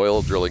lot of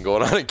oil drilling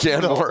going on in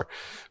Canmore.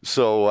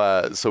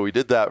 No. So we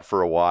did that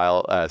for a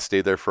while,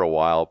 stayed there for a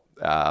while.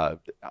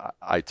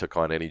 I took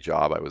on any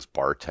job. I was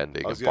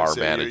bartending and bar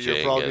managing.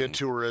 You're probably in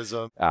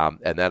tourism.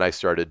 And then I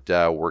started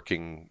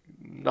working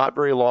not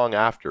very long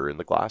after in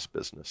the glass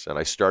business. And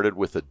I started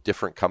with a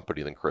different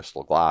company than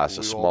Crystal Glass,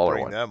 a smaller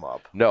one. Them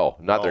up. No,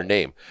 not their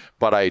name.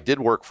 But I did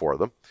work for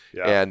them.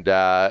 Yeah.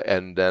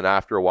 And then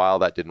after a while,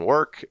 that didn't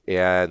work.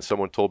 And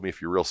someone told me,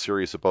 if you're real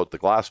serious about the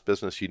glass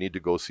business, you need to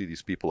go see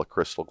these people at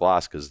Crystal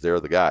Glass because they're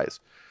the guys.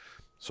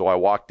 So I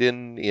walked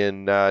in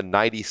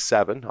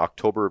 97,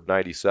 October of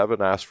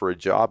 97, asked for a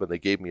job, and they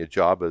gave me a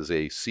job as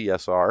a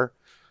CSR.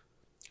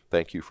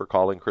 Thank you for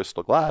calling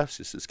Crystal Glass.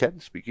 This is Ken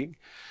speaking.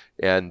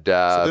 And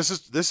so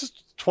this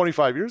is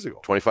 25 years ago.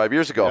 25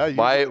 years ago.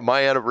 Yeah,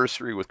 my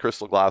anniversary with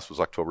Crystal Glass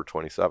was October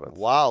 27th.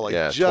 Wow,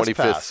 just 25th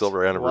passed.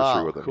 silver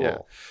anniversary with them.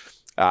 Cool.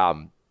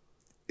 Yeah.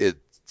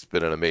 It's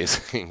been an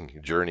amazing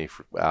journey.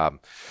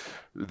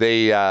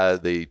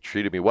 They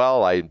treated me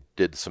well. I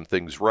did some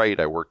things right.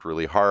 I worked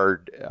really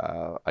hard.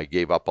 I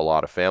gave up a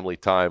lot of family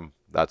time.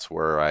 That's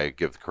where I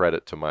give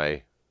credit to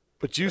my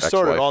But you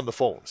started on the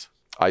phones.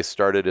 I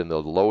started in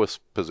the lowest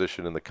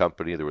position in the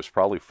company. There was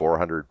probably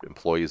 400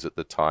 employees at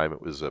the time.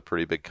 It was a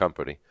pretty big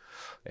company.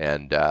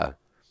 And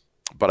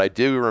but I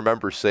do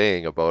remember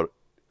saying about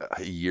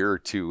a year or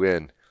two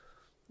in,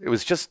 it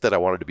was just that I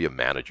wanted to be a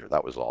manager.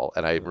 That was all.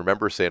 And I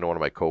remember saying to one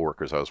of my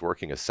coworkers, I was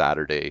working a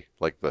Saturday,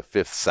 like the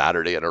 5th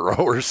Saturday in a row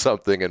or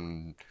something,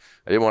 and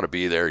I didn't want to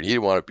be there, and he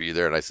didn't want to be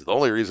there. And I said, the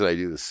only reason I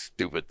do this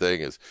stupid thing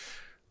is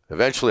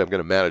eventually I'm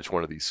going to manage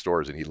one of these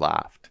stores. And he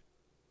laughed.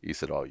 He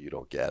said, oh, you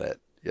don't get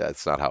it. Yeah,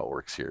 it's not how it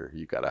works here.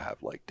 You got to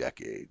have like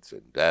decades.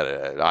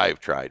 And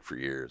I've tried for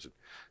years. And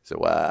I said,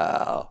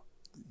 well,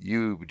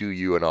 you do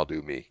you and I'll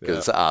do me.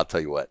 Because I'll tell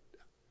you what,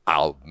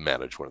 I'll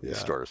manage one of these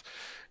stores.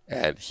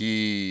 And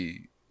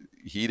he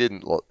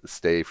didn't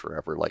stay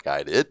forever like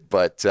I did,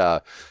 but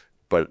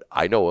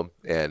I know him,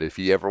 and if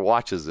he ever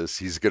watches this,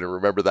 he's going to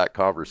remember that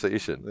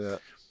conversation. Yeah,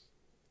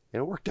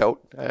 and it worked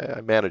out.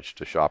 I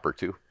managed a shop or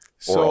two,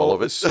 or all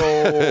of it,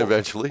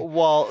 eventually.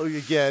 Well,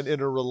 again, in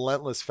a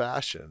relentless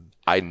fashion.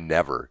 I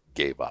never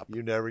gave up.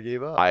 You never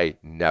gave up. I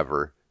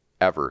never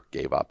ever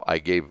gave up.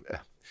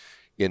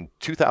 In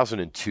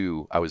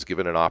 2002, I was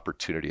given an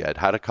opportunity. I'd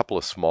had a couple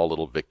of small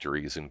little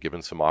victories and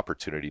given some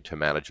opportunity to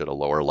manage at a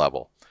lower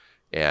level,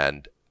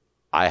 and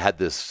I had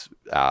this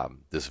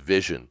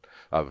vision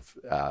of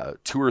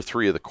 2 or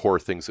 3 of the core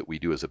things that we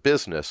do as a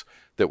business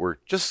that were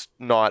just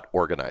not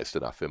organized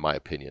enough, in my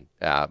opinion.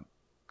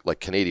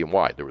 Like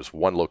Canadian-wide, there was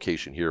one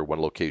location here,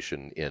 one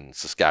location in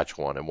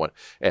Saskatchewan,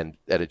 and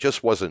it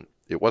just wasn't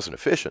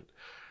efficient.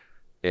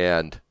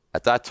 And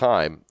at that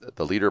time,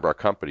 the leader of our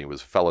company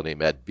was a fellow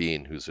named Ed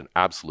Bean, who's an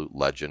absolute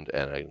legend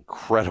and an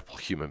incredible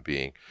human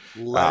being.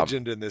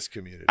 Legend in this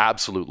community.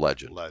 Absolute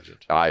legend.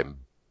 I'm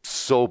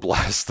so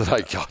blessed that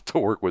I got to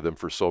work with him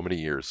for so many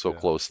years, so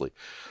closely.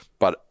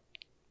 But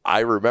I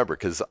remember,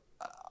 because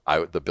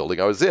the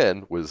building I was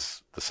in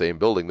was the same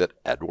building that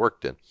Ed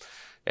worked in.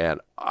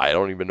 And I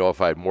don't even know if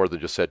I had more than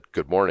just said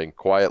good morning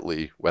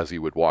quietly as he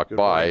would walk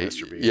by. Morning,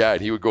 Mr. B. Yeah,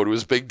 and he would go to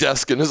his big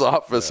desk in his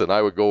office, and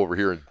I would go over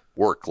here and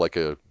work like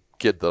a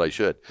kid that I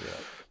should. Yeah.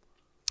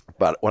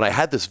 But when I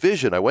had this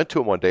vision, I went to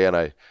him one day and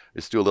I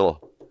just do a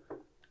little,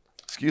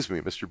 excuse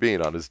me, Mr.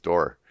 Bean, on his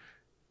door.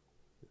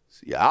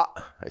 Yeah,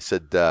 I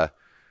said, I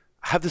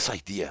have this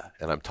idea,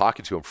 and I'm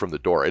talking to him from the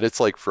door, and it's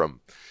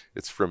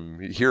from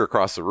here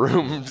across the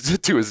room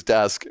to his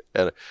desk,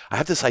 and I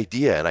have this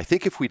idea, and I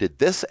think if we did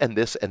this and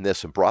this and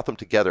this and brought them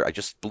together, I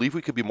just believe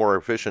we could be more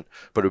efficient,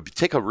 but it would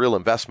take a real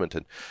investment,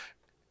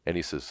 And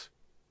he says,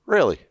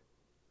 really?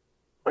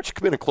 Why don't you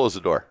come in and close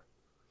the door?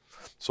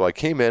 So I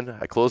came in,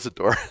 I closed the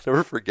door.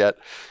 Never forget.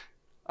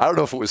 I don't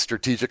know if it was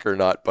strategic or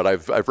not, but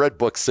I've read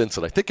books since,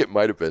 and I think it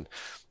might have been.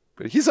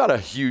 But he's not a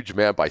huge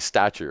man by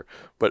stature.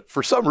 But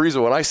for some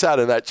reason, when I sat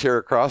in that chair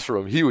across from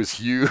him, he was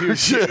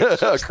huge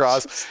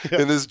across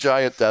in this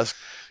giant desk.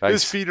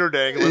 His feet are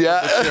dangling from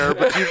the chair,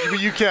 but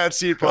you can't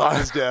see it from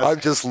his desk. I'm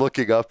just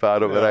looking up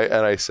at him,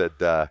 and I said,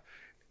 so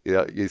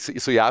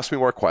he asked me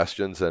more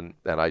questions, and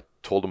I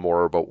told him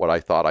more about what I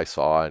thought I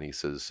saw, and he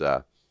says,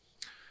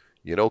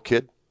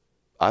 kid,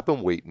 I've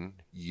been waiting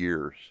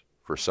years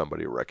for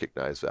somebody to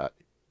recognize that.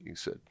 He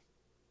said,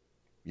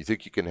 you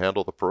think you can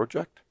handle the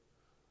project?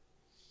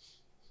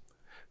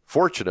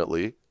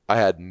 Fortunately, I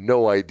had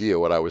no idea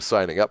what I was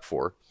signing up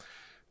for.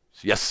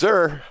 Yes,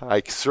 sir,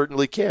 I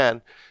certainly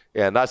can.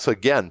 And that's,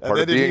 again, part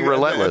of being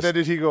relentless. And then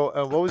did he go,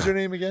 what was your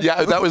name again?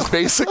 Yeah, that was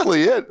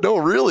basically it. No,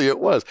 really, it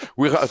was.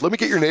 Let me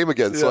get your name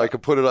again so I can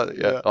put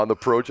it on the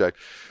project.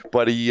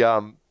 But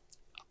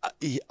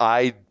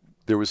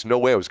there was no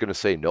way I was going to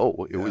say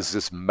no. It was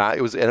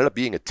ended up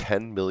being a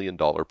 $10 million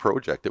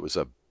project. It was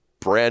a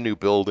brand new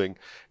building,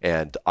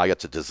 and I got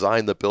to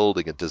design the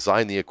building and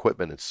design the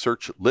equipment and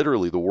search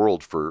literally the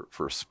world for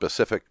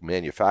specific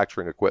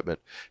manufacturing equipment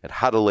and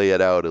how to lay it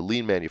out and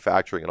lean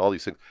manufacturing and all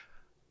these things.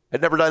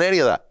 I'd never done any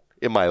of that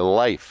in my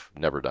life.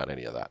 Never done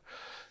any of that.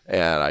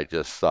 And I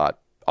just thought,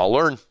 I'll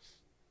learn,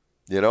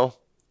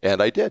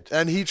 and I did.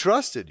 And he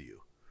trusted you.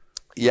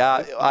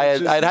 Yeah,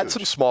 I'd had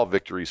some small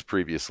victories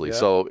previously. Yeah.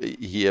 So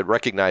he had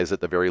recognized at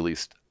the very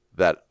least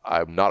that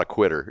I'm not a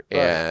quitter, right.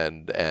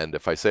 and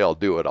if I say I'll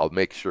do it, I'll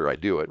make sure I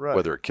do it, right.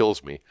 whether it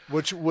kills me.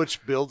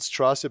 Which builds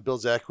trust, it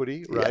builds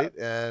equity, right?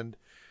 Yeah. And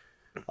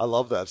I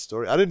love that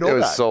story. I didn't know that. It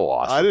was so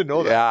awesome. I didn't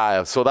know that.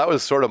 Yeah, so that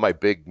was sort of my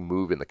big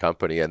move in the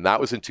company, and that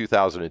was in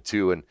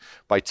 2002. And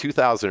by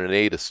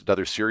 2008,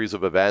 another series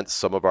of events.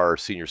 Some of our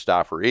senior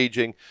staff were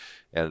aging,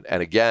 and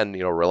again,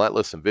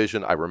 Relentless and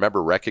Vision. I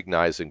remember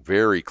recognizing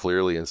very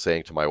clearly and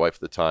saying to my wife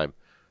at the time,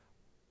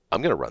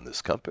 I'm going to run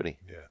this company.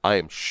 Yeah. I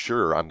am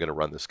sure I'm going to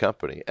run this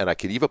company. And I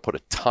could even put a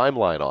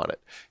timeline on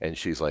it. And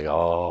she's like,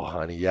 oh,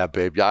 honey, yeah,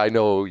 babe. Yeah, I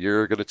know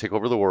you're going to take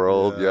over the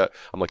world. Yeah.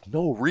 I'm like,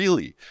 no,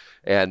 really.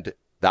 And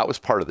that was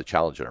part of the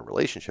challenge in our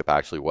relationship,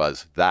 actually,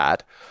 was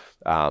that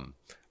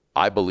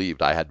I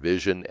believed I had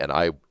vision, and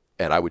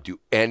I would do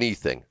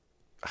anything.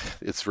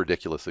 It's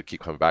ridiculous to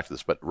keep coming back to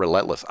this, but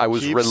relentless. I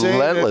was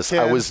relentless.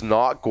 I was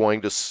not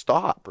going to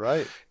stop.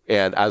 Right.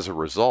 And as a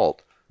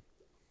result,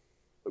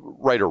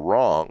 right or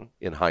wrong,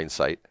 in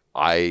hindsight,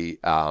 I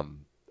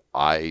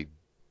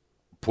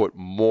put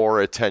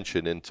more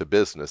attention into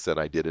business than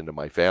I did into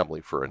my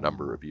family for a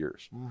number of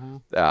years.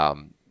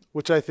 Mm-hmm.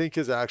 Which I think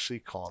is actually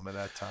common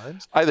at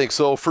times. I think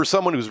so. For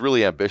someone who's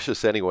really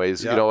ambitious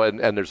anyways,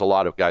 and there's a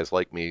lot of guys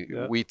like me,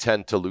 we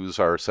tend to lose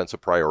our sense of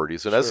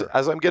priorities. And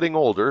as I'm getting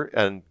older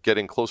and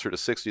getting closer to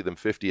 60 than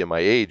 50 in my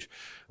age,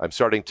 I'm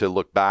starting to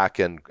look back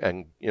and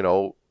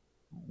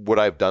would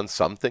I have done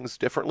some things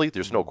differently?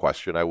 There's no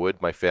question I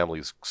would. My family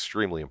is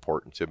extremely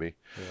important to me.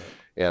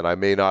 Yeah. And I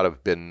may not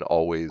have been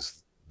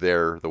always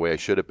there the way I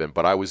should have been,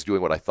 but I was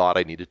doing what I thought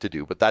I needed to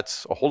do. But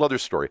that's a whole other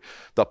story.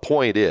 The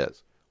point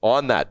is,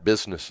 on that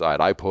business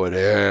side, I put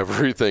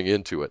everything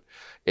into it.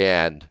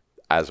 And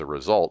as a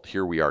result,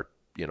 here we are,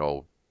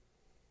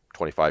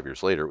 25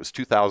 years later. It was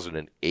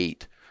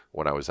 2008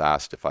 when I was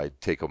asked if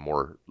I'd take a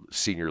more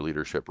senior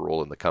leadership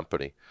role in the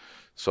company.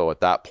 So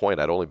at that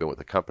point, I'd only been with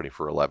the company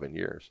for 11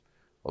 years.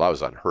 Well, that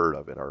was unheard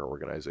of in our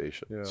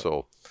organization. Yeah.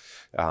 So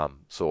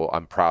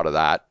I'm proud of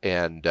that.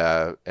 And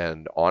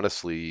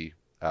honestly,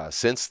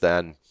 since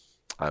then,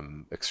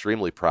 I'm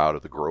extremely proud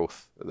of the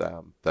growth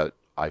that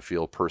I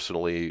feel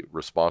personally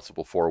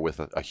responsible for, with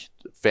a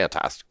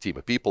fantastic team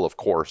of people, of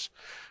course.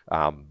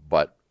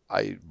 But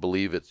I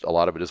believe a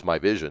lot of it is my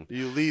vision.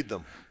 You lead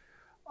them.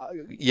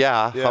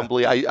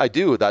 Humbly, I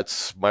do.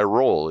 That's my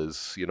role.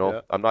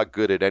 I'm not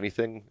good at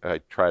anything.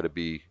 I try to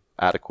be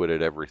adequate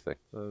at everything.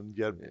 And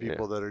get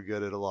people that are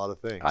good at a lot of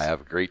things. I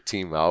have a great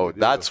team.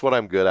 That's what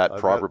I'm good at,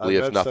 probably,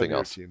 if nothing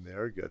else. Team.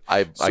 They're good.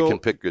 I can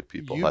pick good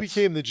people. You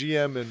became the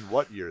GM in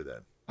what year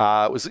then?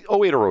 It was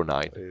 08 or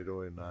 09. 08,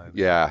 09.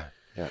 Yeah.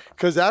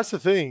 Because that's the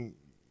thing,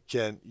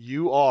 Ken.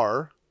 You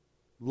are,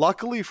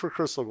 luckily for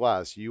Crystal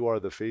Glass, you are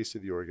the face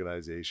of the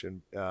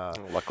organization.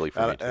 Luckily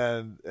for me too.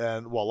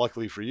 And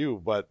luckily for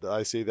you, but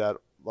I say that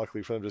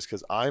luckily for them just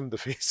because I'm the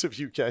face of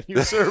YOUCAN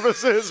Youth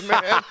Services,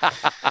 man.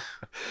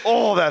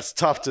 Oh, that's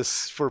tough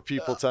for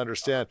people to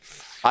understand.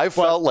 I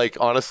felt like,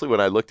 honestly,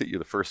 when I looked at you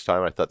the first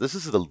time, I thought, this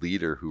is the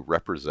leader who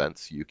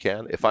represents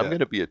YOUCAN. If I'm going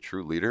to be a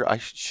true leader, I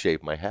should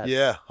shave my head.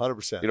 Yeah,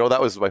 100%.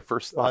 That was my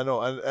first thought. I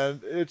know,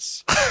 and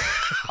it's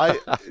I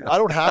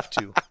don't have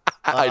to.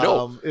 I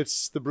know.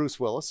 It's the Bruce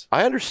Willis.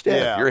 I understand.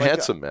 Yeah, You're a like,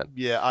 handsome man.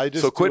 Yeah, I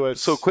just So quit. do it.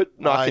 So quit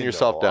knocking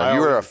yourself down. I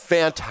You are a always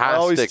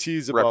fantastic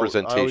tease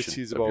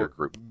representation of about your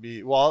group.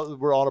 me. Well,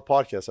 we're on a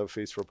podcast. I have a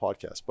face for a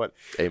podcast, but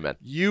Amen.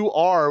 you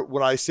are.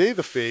 When I say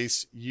the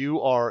face,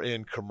 you are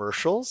in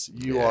commercials.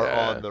 You are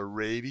on the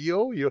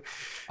radio. You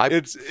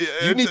need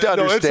to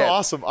understand. It's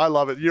awesome. I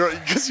love it.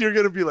 Because you're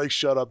going to be like,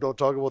 shut up, don't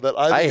talk about that.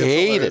 I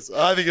hate it.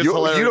 I think it's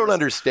hilarious. You don't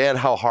understand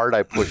how hard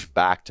I push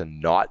back to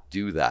not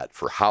do that.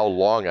 For how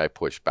long I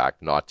pushed back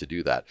not to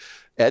do that.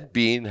 Ed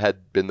Bean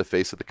had been the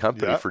face of the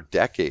company for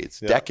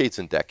decades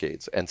and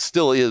decades, and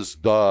still is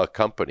the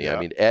company. I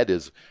mean, Ed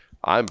is.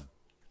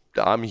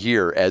 I'm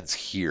here. Ed's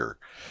here.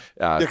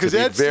 Because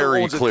Ed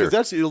very clear.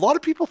 That's a lot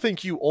of people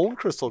think you own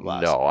Crystal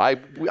Glass. No, I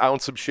own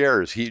some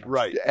shares.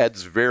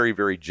 Ed's very,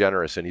 very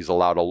generous, and he's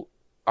allowed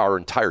our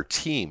entire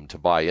team to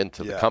buy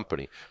into the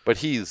company. But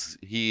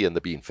he and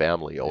the Bean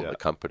family own the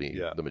company,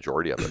 the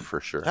majority of it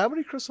for sure. How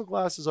many Crystal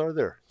Glasses are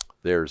there?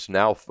 There's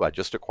now, I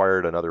just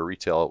acquired another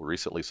retail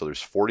recently, so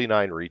there's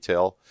 49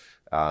 retail.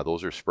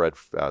 Those are spread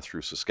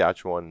through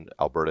Saskatchewan,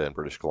 Alberta, and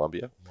British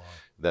Columbia. Wow.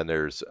 Then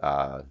there's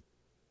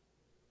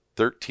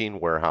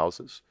 13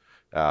 warehouses,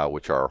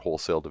 which are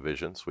wholesale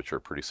divisions, which are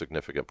a pretty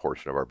significant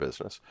portion of our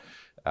business.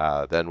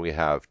 Then we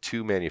have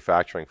 2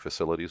 manufacturing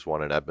facilities,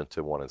 one in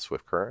Edmonton, one in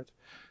Swift Current.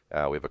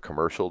 We have a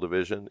commercial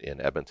division in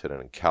Edmonton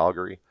and in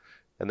Calgary.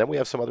 And then we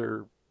have some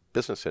other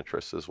business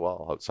interests as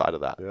well outside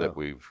of that that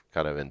we've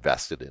kind of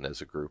invested in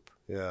as a group.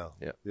 Yeah.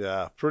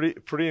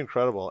 Pretty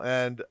incredible.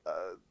 And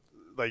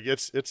like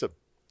it's a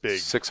big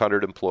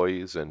 600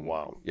 employees and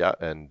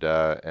it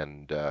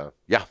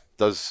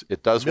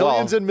does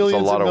millions and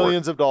millions and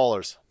millions of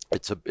dollars.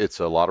 It's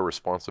a lot of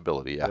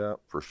responsibility,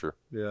 for sure.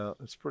 Yeah,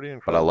 it's pretty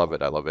incredible. But I love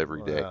it. I love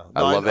every day.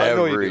 I love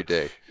every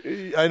day.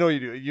 I know you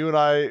do. You and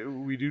I,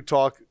 we do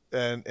talk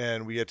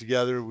and we get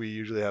together. We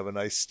usually have a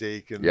nice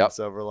steak and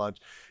stuff for lunch.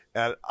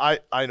 And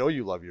I know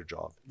you love your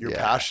job. You're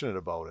passionate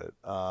about it.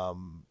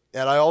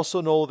 And I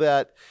also know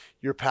that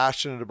you're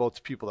passionate about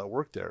the people that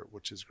work there,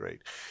 which is great.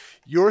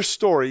 Your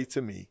story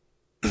to me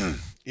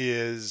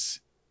it's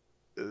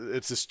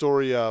a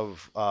story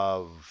of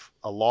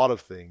a lot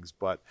of things,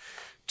 but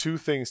 2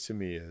 things to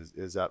me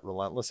is that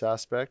relentless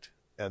aspect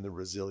and the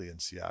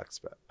resiliency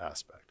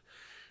aspect.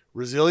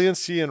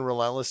 Resiliency and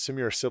relentless to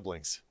me are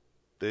siblings.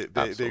 They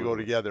go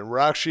together. And we're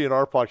actually in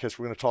our podcast,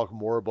 we're going to talk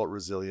more about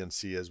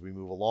resiliency as we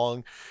move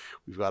along.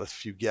 We've got a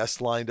few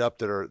guests lined up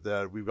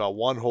that we've got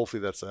one,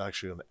 hopefully that's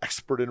actually an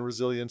expert in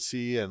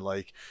resiliency. And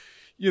like,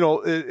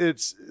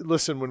 it's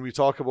listen, when we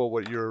talk about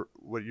what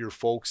your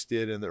folks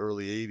did in the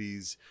early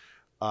 80s,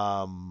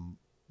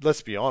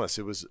 let's be honest,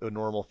 it was a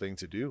normal thing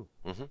to do.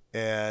 Mm-hmm.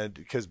 And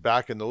because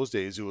back in those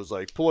days, it was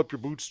like, pull up your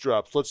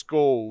bootstraps, let's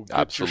go,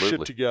 get your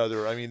shit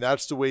together. I mean,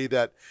 that's the way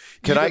that.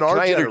 Can I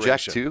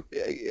interject too?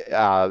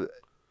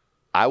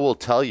 I will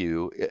tell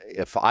you,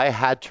 if I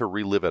had to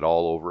relive it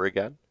all over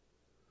again,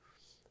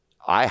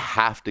 I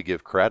have to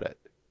give credit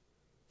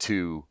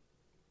to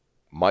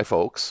my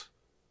folks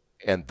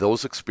and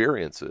those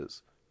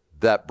experiences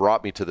that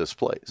brought me to this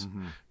place.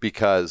 Mm-hmm.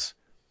 Because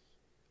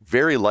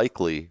very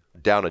likely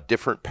down a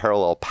different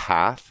parallel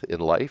path in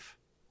life,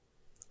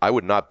 I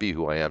would not be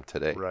who I am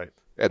today. Right.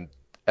 And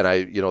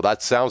I,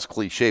 that sounds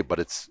cliche, but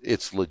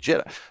it's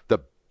legit.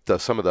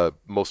 Some of the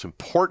most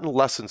important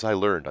lessons I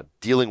learned on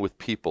dealing with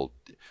people,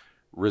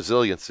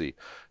 resiliency,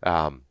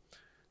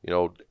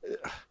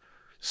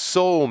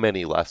 so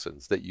many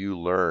lessons that you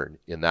learn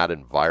in that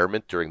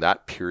environment during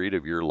that period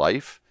of your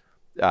life,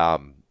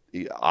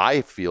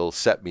 I feel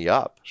set me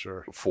up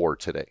for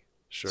today.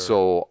 Sure.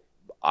 So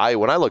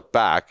when I look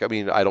back, I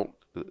mean,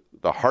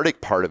 the heartache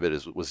part of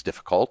it was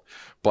difficult,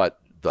 but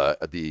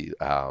the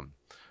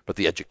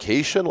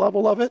education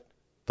level of it,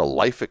 the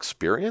life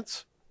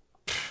experience.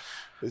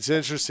 It's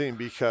interesting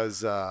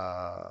because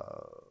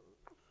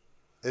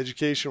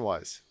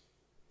education-wise,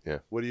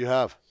 what do you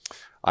have?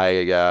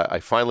 I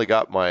finally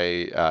got my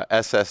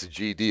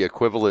SSGD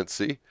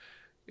equivalency,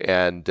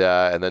 and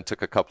then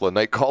took a couple of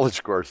night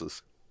college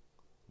courses.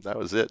 That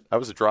was it. I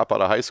was a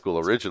dropout of high school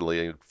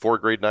originally, and 4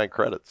 grade 9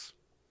 credits.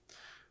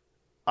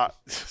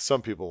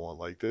 Some people won't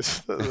like this.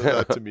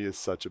 That to me is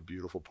such a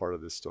beautiful part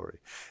of this story.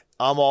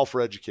 I'm all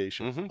for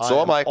education. Mm-hmm.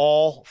 So am I.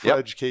 All for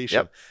education.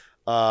 Yep.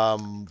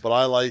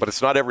 But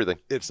it's not everything.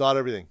 It's not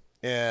everything.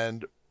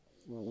 And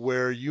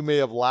where you may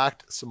have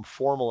lacked some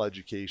formal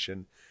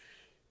education,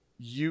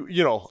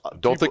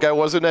 don't think I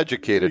wasn't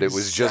educated. It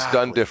was just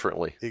done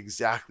differently.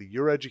 Exactly.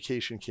 Your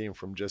education came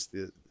from just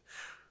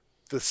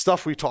the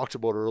stuff we talked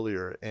about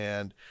earlier.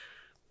 And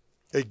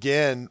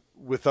again,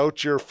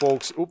 without your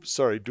folks,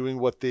 doing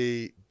what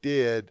they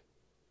did,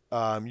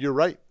 you're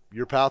right.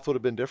 Your path would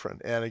have been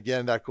different. And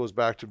again, that goes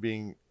back to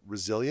being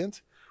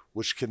resilient,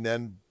 which can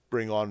then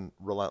bring on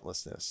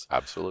relentlessness.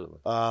 Absolutely.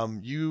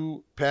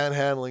 You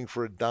panhandling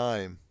for a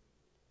dime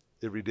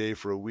every day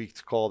for a week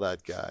to call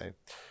that guy,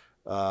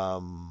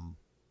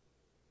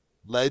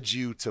 led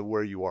you to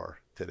where you are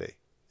today,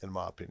 in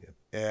my opinion.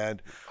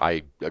 And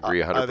I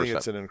agree 100%. I think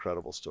it's an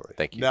incredible story.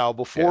 Thank you. Now,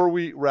 before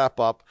we wrap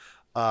up,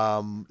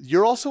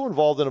 You're also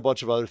involved in a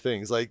bunch of other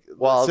things. Like,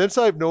 Well- since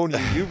I've known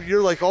you,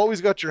 you're like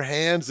always got your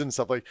hands in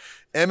stuff like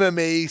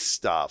MMA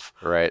stuff.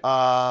 Right.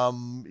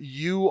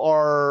 You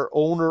are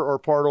owner or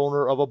part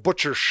owner of a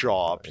butcher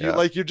shop.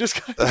 Yeah. You're just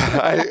kind of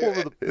all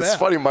over the It's map.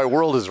 funny. My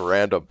world is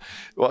random.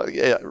 Well,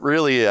 yeah,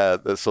 really.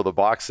 So the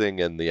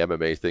boxing and the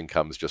MMA thing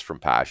comes just from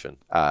passion.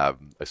 I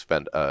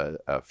spent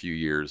a few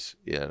years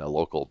in a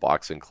local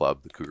boxing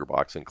club, the Cougar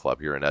Boxing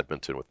Club here in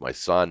Edmonton, with my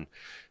son.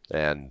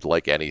 And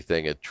like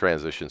anything, it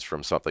transitions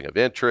from something of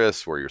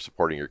interest where you're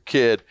supporting your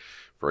kid.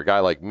 For a guy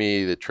like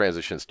me, it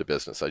transitions to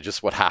business.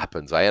 Just what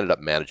happens. I ended up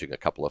managing a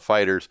couple of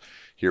fighters.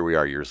 Here we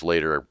are years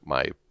later.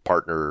 My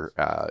partner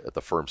at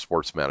the firm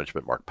Sports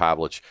Management, Mark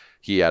Pavlich,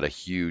 he had a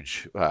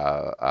huge,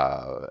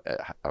 a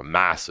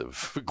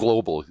massive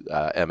global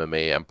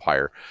MMA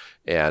empire.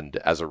 And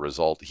as a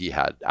result, he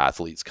had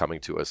athletes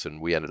coming to us,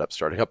 and we ended up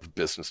starting up a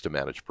business to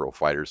manage pro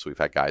fighters. So we've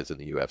had guys in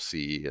the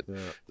UFC and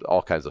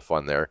all kinds of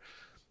fun there.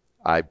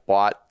 I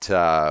bought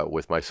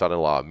with my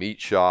son-in-law a meat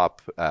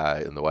shop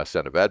in the west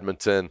end of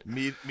Edmonton.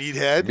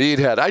 MeatHead.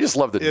 MeatHead. I just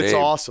love the name. It's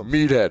awesome.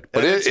 MeatHead.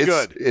 But it's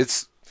good.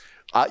 It's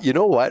you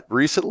know what?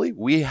 Recently,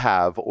 we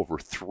have over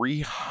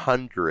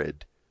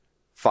 300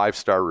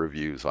 5-star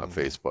reviews on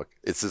Facebook.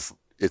 It's this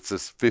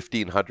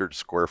 1,500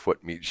 square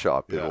foot meat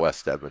shop in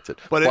West Edmonton.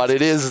 But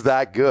it is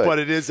that good. But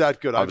it is that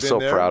good. I'm so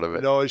proud of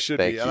it. No, it should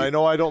be. Thank And you. I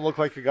know I don't look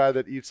like a guy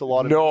that eats a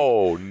lot of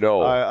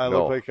No. I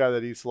look like a guy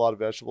that eats a lot of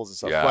vegetables and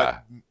stuff. Yeah.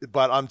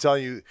 But I'm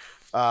telling you,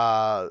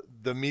 the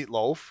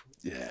meatloaf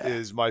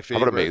is my How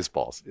favorite. about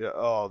amazeballs? Yeah.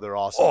 Oh, they're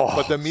awesome. Oh,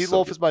 but the so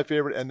meatloaf good. is my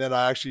favorite. And then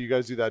you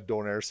guys do that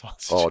donair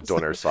sausage. Oh,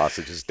 donair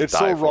sausage is to It's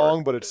die so for.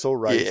 wrong, but it's so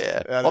right. Yeah.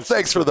 And Well, it's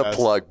thanks just for the best.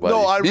 plug, buddy.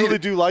 No, I really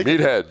do like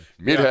it. MeatHead.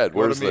 MeatHead. Go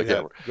Where's to the MeatHead.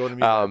 camera? Go to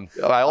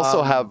MeatHead. I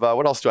also have,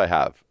 what else do I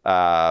have?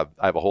 I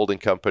have a holding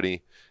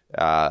company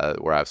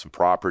where I have some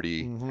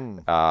property.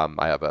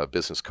 I have a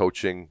business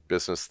coaching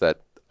business that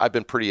I've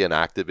been pretty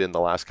inactive in the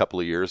last couple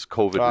of years.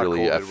 COVID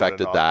really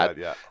affected that.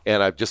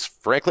 And I'm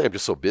just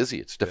so busy.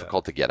 It's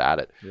difficult to get at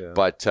it. Yeah.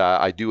 But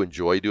I do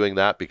enjoy doing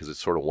that because it's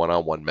sort of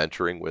one-on-one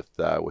mentoring with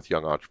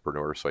young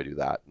entrepreneurs. So I do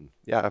that. And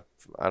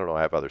I don't know.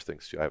 I have other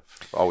things too. I have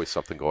always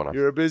something going on.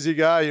 You're a busy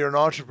guy. You're an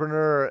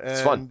entrepreneur, and It's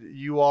fun.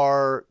 you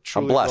are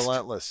truly blessed.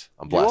 relentless.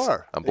 I'm blessed. You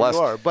are. I'm blessed.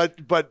 You are.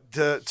 But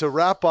to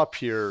wrap up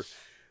here,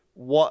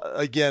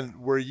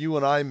 where you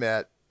and I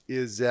met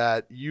is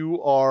that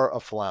you are a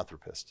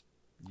philanthropist.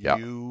 Yeah.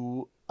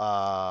 You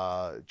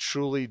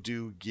truly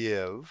do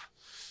give.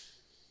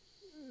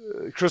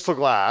 Crystal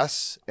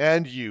Glass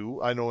and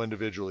you, I know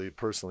individually,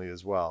 personally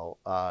as well,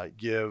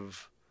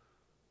 give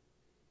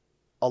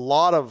a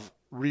lot of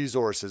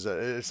resources.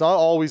 It's not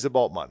always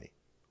about money,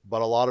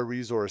 but a lot of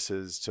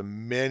resources to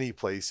many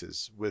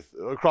places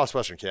across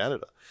Western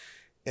Canada.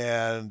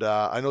 And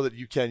I know that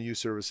YOUCAN Youth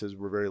Services,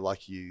 we're very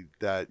lucky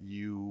that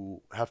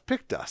you have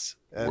picked us.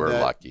 And We're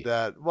lucky.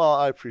 Well,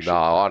 I appreciate No,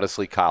 that.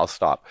 honestly, Kyle,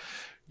 stop.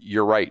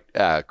 You're right.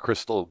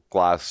 Crystal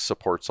Glass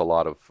supports a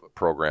lot of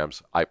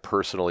programs. I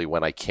personally,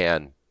 when I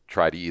can,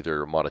 try to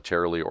either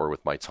monetarily or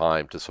with my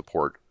time to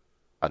support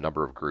a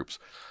number of groups.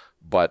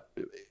 But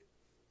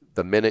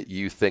the minute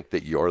you think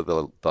that you're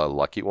the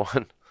lucky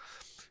one,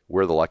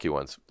 we're the lucky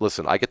ones.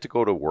 Listen, I get to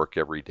go to work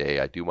every day.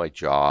 I do my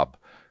job.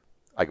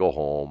 I go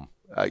home.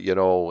 I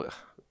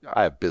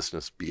have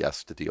business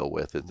BS to deal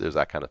with. There's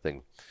that kind of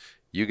thing.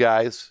 You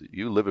guys,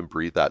 you live and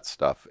breathe that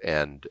stuff.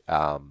 And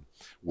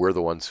we're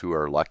the ones who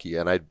are lucky.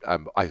 And I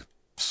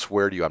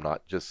swear to you, I'm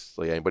not just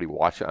like anybody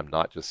watching. I'm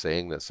not just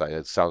saying this.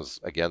 It sounds,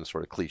 again,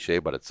 sort of cliche,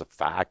 but it's a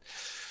fact.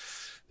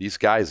 These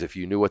guys, if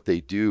you knew what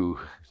they do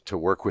to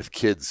work with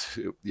kids,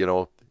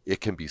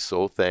 it can be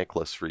so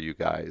thankless for you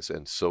guys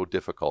and so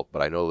difficult.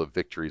 But I know the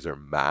victories are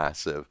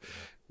massive.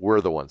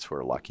 We're the ones who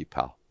are lucky,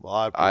 pal.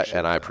 Well, I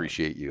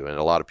appreciate you, and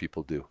a lot of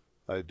people do.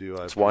 I do.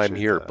 That's why I'm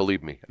here. That.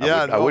 Believe me.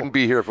 Yeah, I wouldn't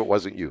be here if it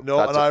wasn't you. No,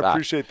 That's and a I fact.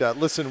 appreciate that.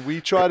 Listen, we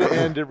try to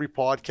end every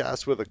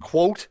podcast with a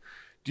quote.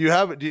 Do you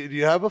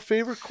have a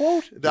favorite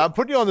quote? I'm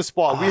putting you on the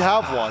spot. We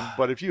have one,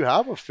 but if you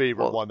have a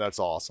favorite one, that's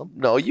awesome.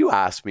 No, you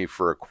asked me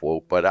for a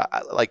quote, but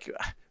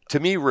to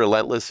me,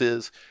 relentless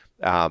is.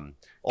 No,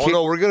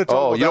 we're going to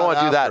talk about you don't want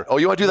to do that. Oh,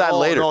 you want to do that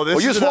later. No,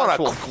 you just want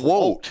a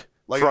quote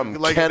from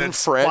Ken an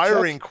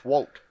inspiring Franczek?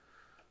 quote.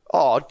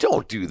 Oh,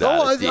 don't do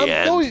that at the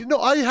end. No,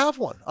 I have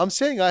one. I'm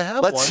saying I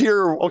have one. Let's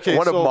hear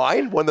one of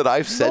mine, one that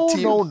I've said to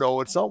you. No,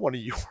 it's not one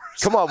of yours.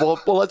 Come on, well,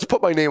 let's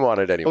put my name on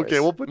it anyway. Okay,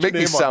 we'll put your Make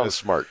me name on sound this.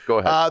 smart. Go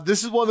ahead.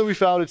 This is one that we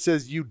found. It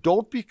says, you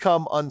don't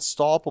become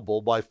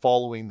unstoppable by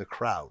following the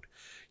crowd.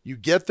 You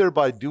get there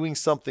by doing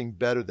something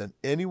better than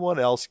anyone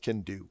else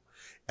can do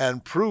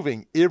and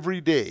proving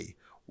every day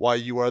why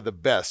you are the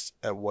best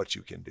at what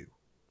you can do.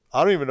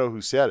 I don't even know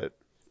who said it,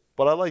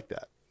 but I like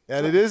that.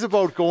 And it is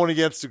about going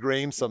against the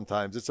grain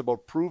sometimes. It's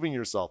about proving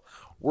yourself,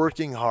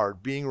 working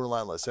hard, being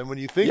relentless. And when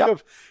you think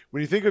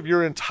of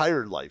your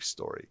entire life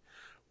story,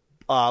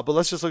 but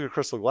let's just look at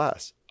Crystal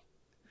Glass.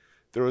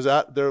 There was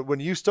when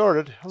you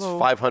started. Hello,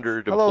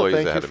 500 hello, employees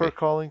thank ahead you of me. for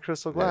calling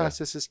Crystal Glass.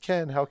 This is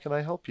Ken. How can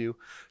I help you?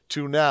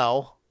 To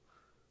now,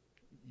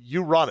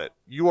 you run it.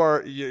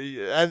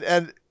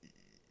 And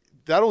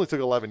that only took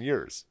 11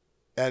 years.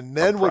 And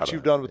then what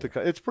you've done with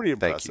it's pretty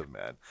impressive,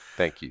 man.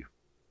 Thank you.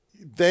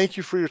 Thank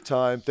you for your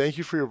time. Thank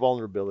you for your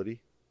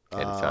vulnerability.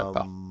 Anytime,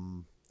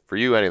 pal. For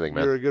you, anything,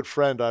 man. You're a good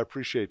friend. I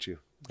appreciate you.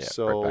 Yeah,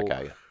 so right back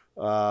at you.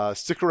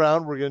 Stick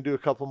around. We're going to do a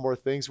couple more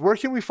things. Where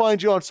can we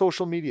find you on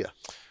social media?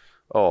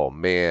 Oh,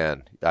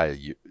 man.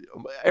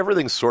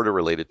 Everything's sort of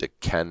related to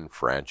Ken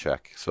Franczek.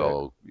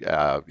 So,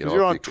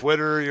 you're on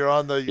Twitter. You're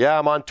on the... Yeah,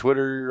 I'm on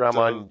Twitter. I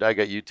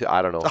got YouTube.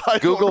 I don't know.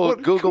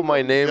 Google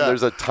my name. Yeah.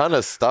 There's a ton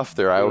of stuff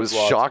there. I was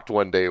shocked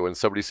one day when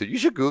somebody said, you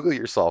should Google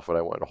yourself. And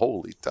I went,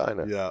 holy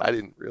ton. Yeah. I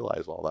didn't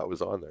realize all that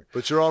was on there.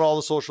 But you're on all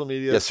the social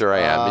media. Yes, sir, I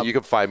am. And you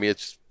can find me.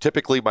 It's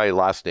typically my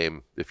last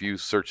name. If you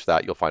search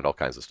that, you'll find all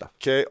kinds of stuff.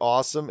 Okay,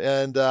 awesome.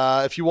 And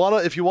if you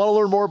want to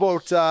learn more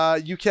about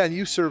YOUCAN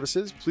Youth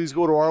Services, please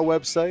go to our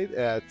website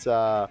at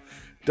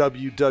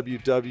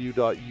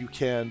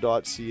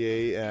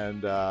www.youcan.ca,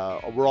 and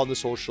we're on the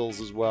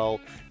socials as well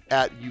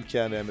at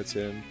YOUCAN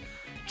Edmonton.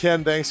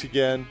 Ken, thanks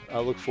again. I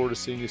look forward to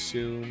seeing you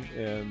soon,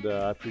 and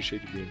I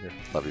appreciate you being here.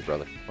 Love you,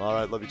 brother. All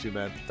right, love you too,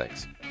 man.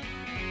 Thanks.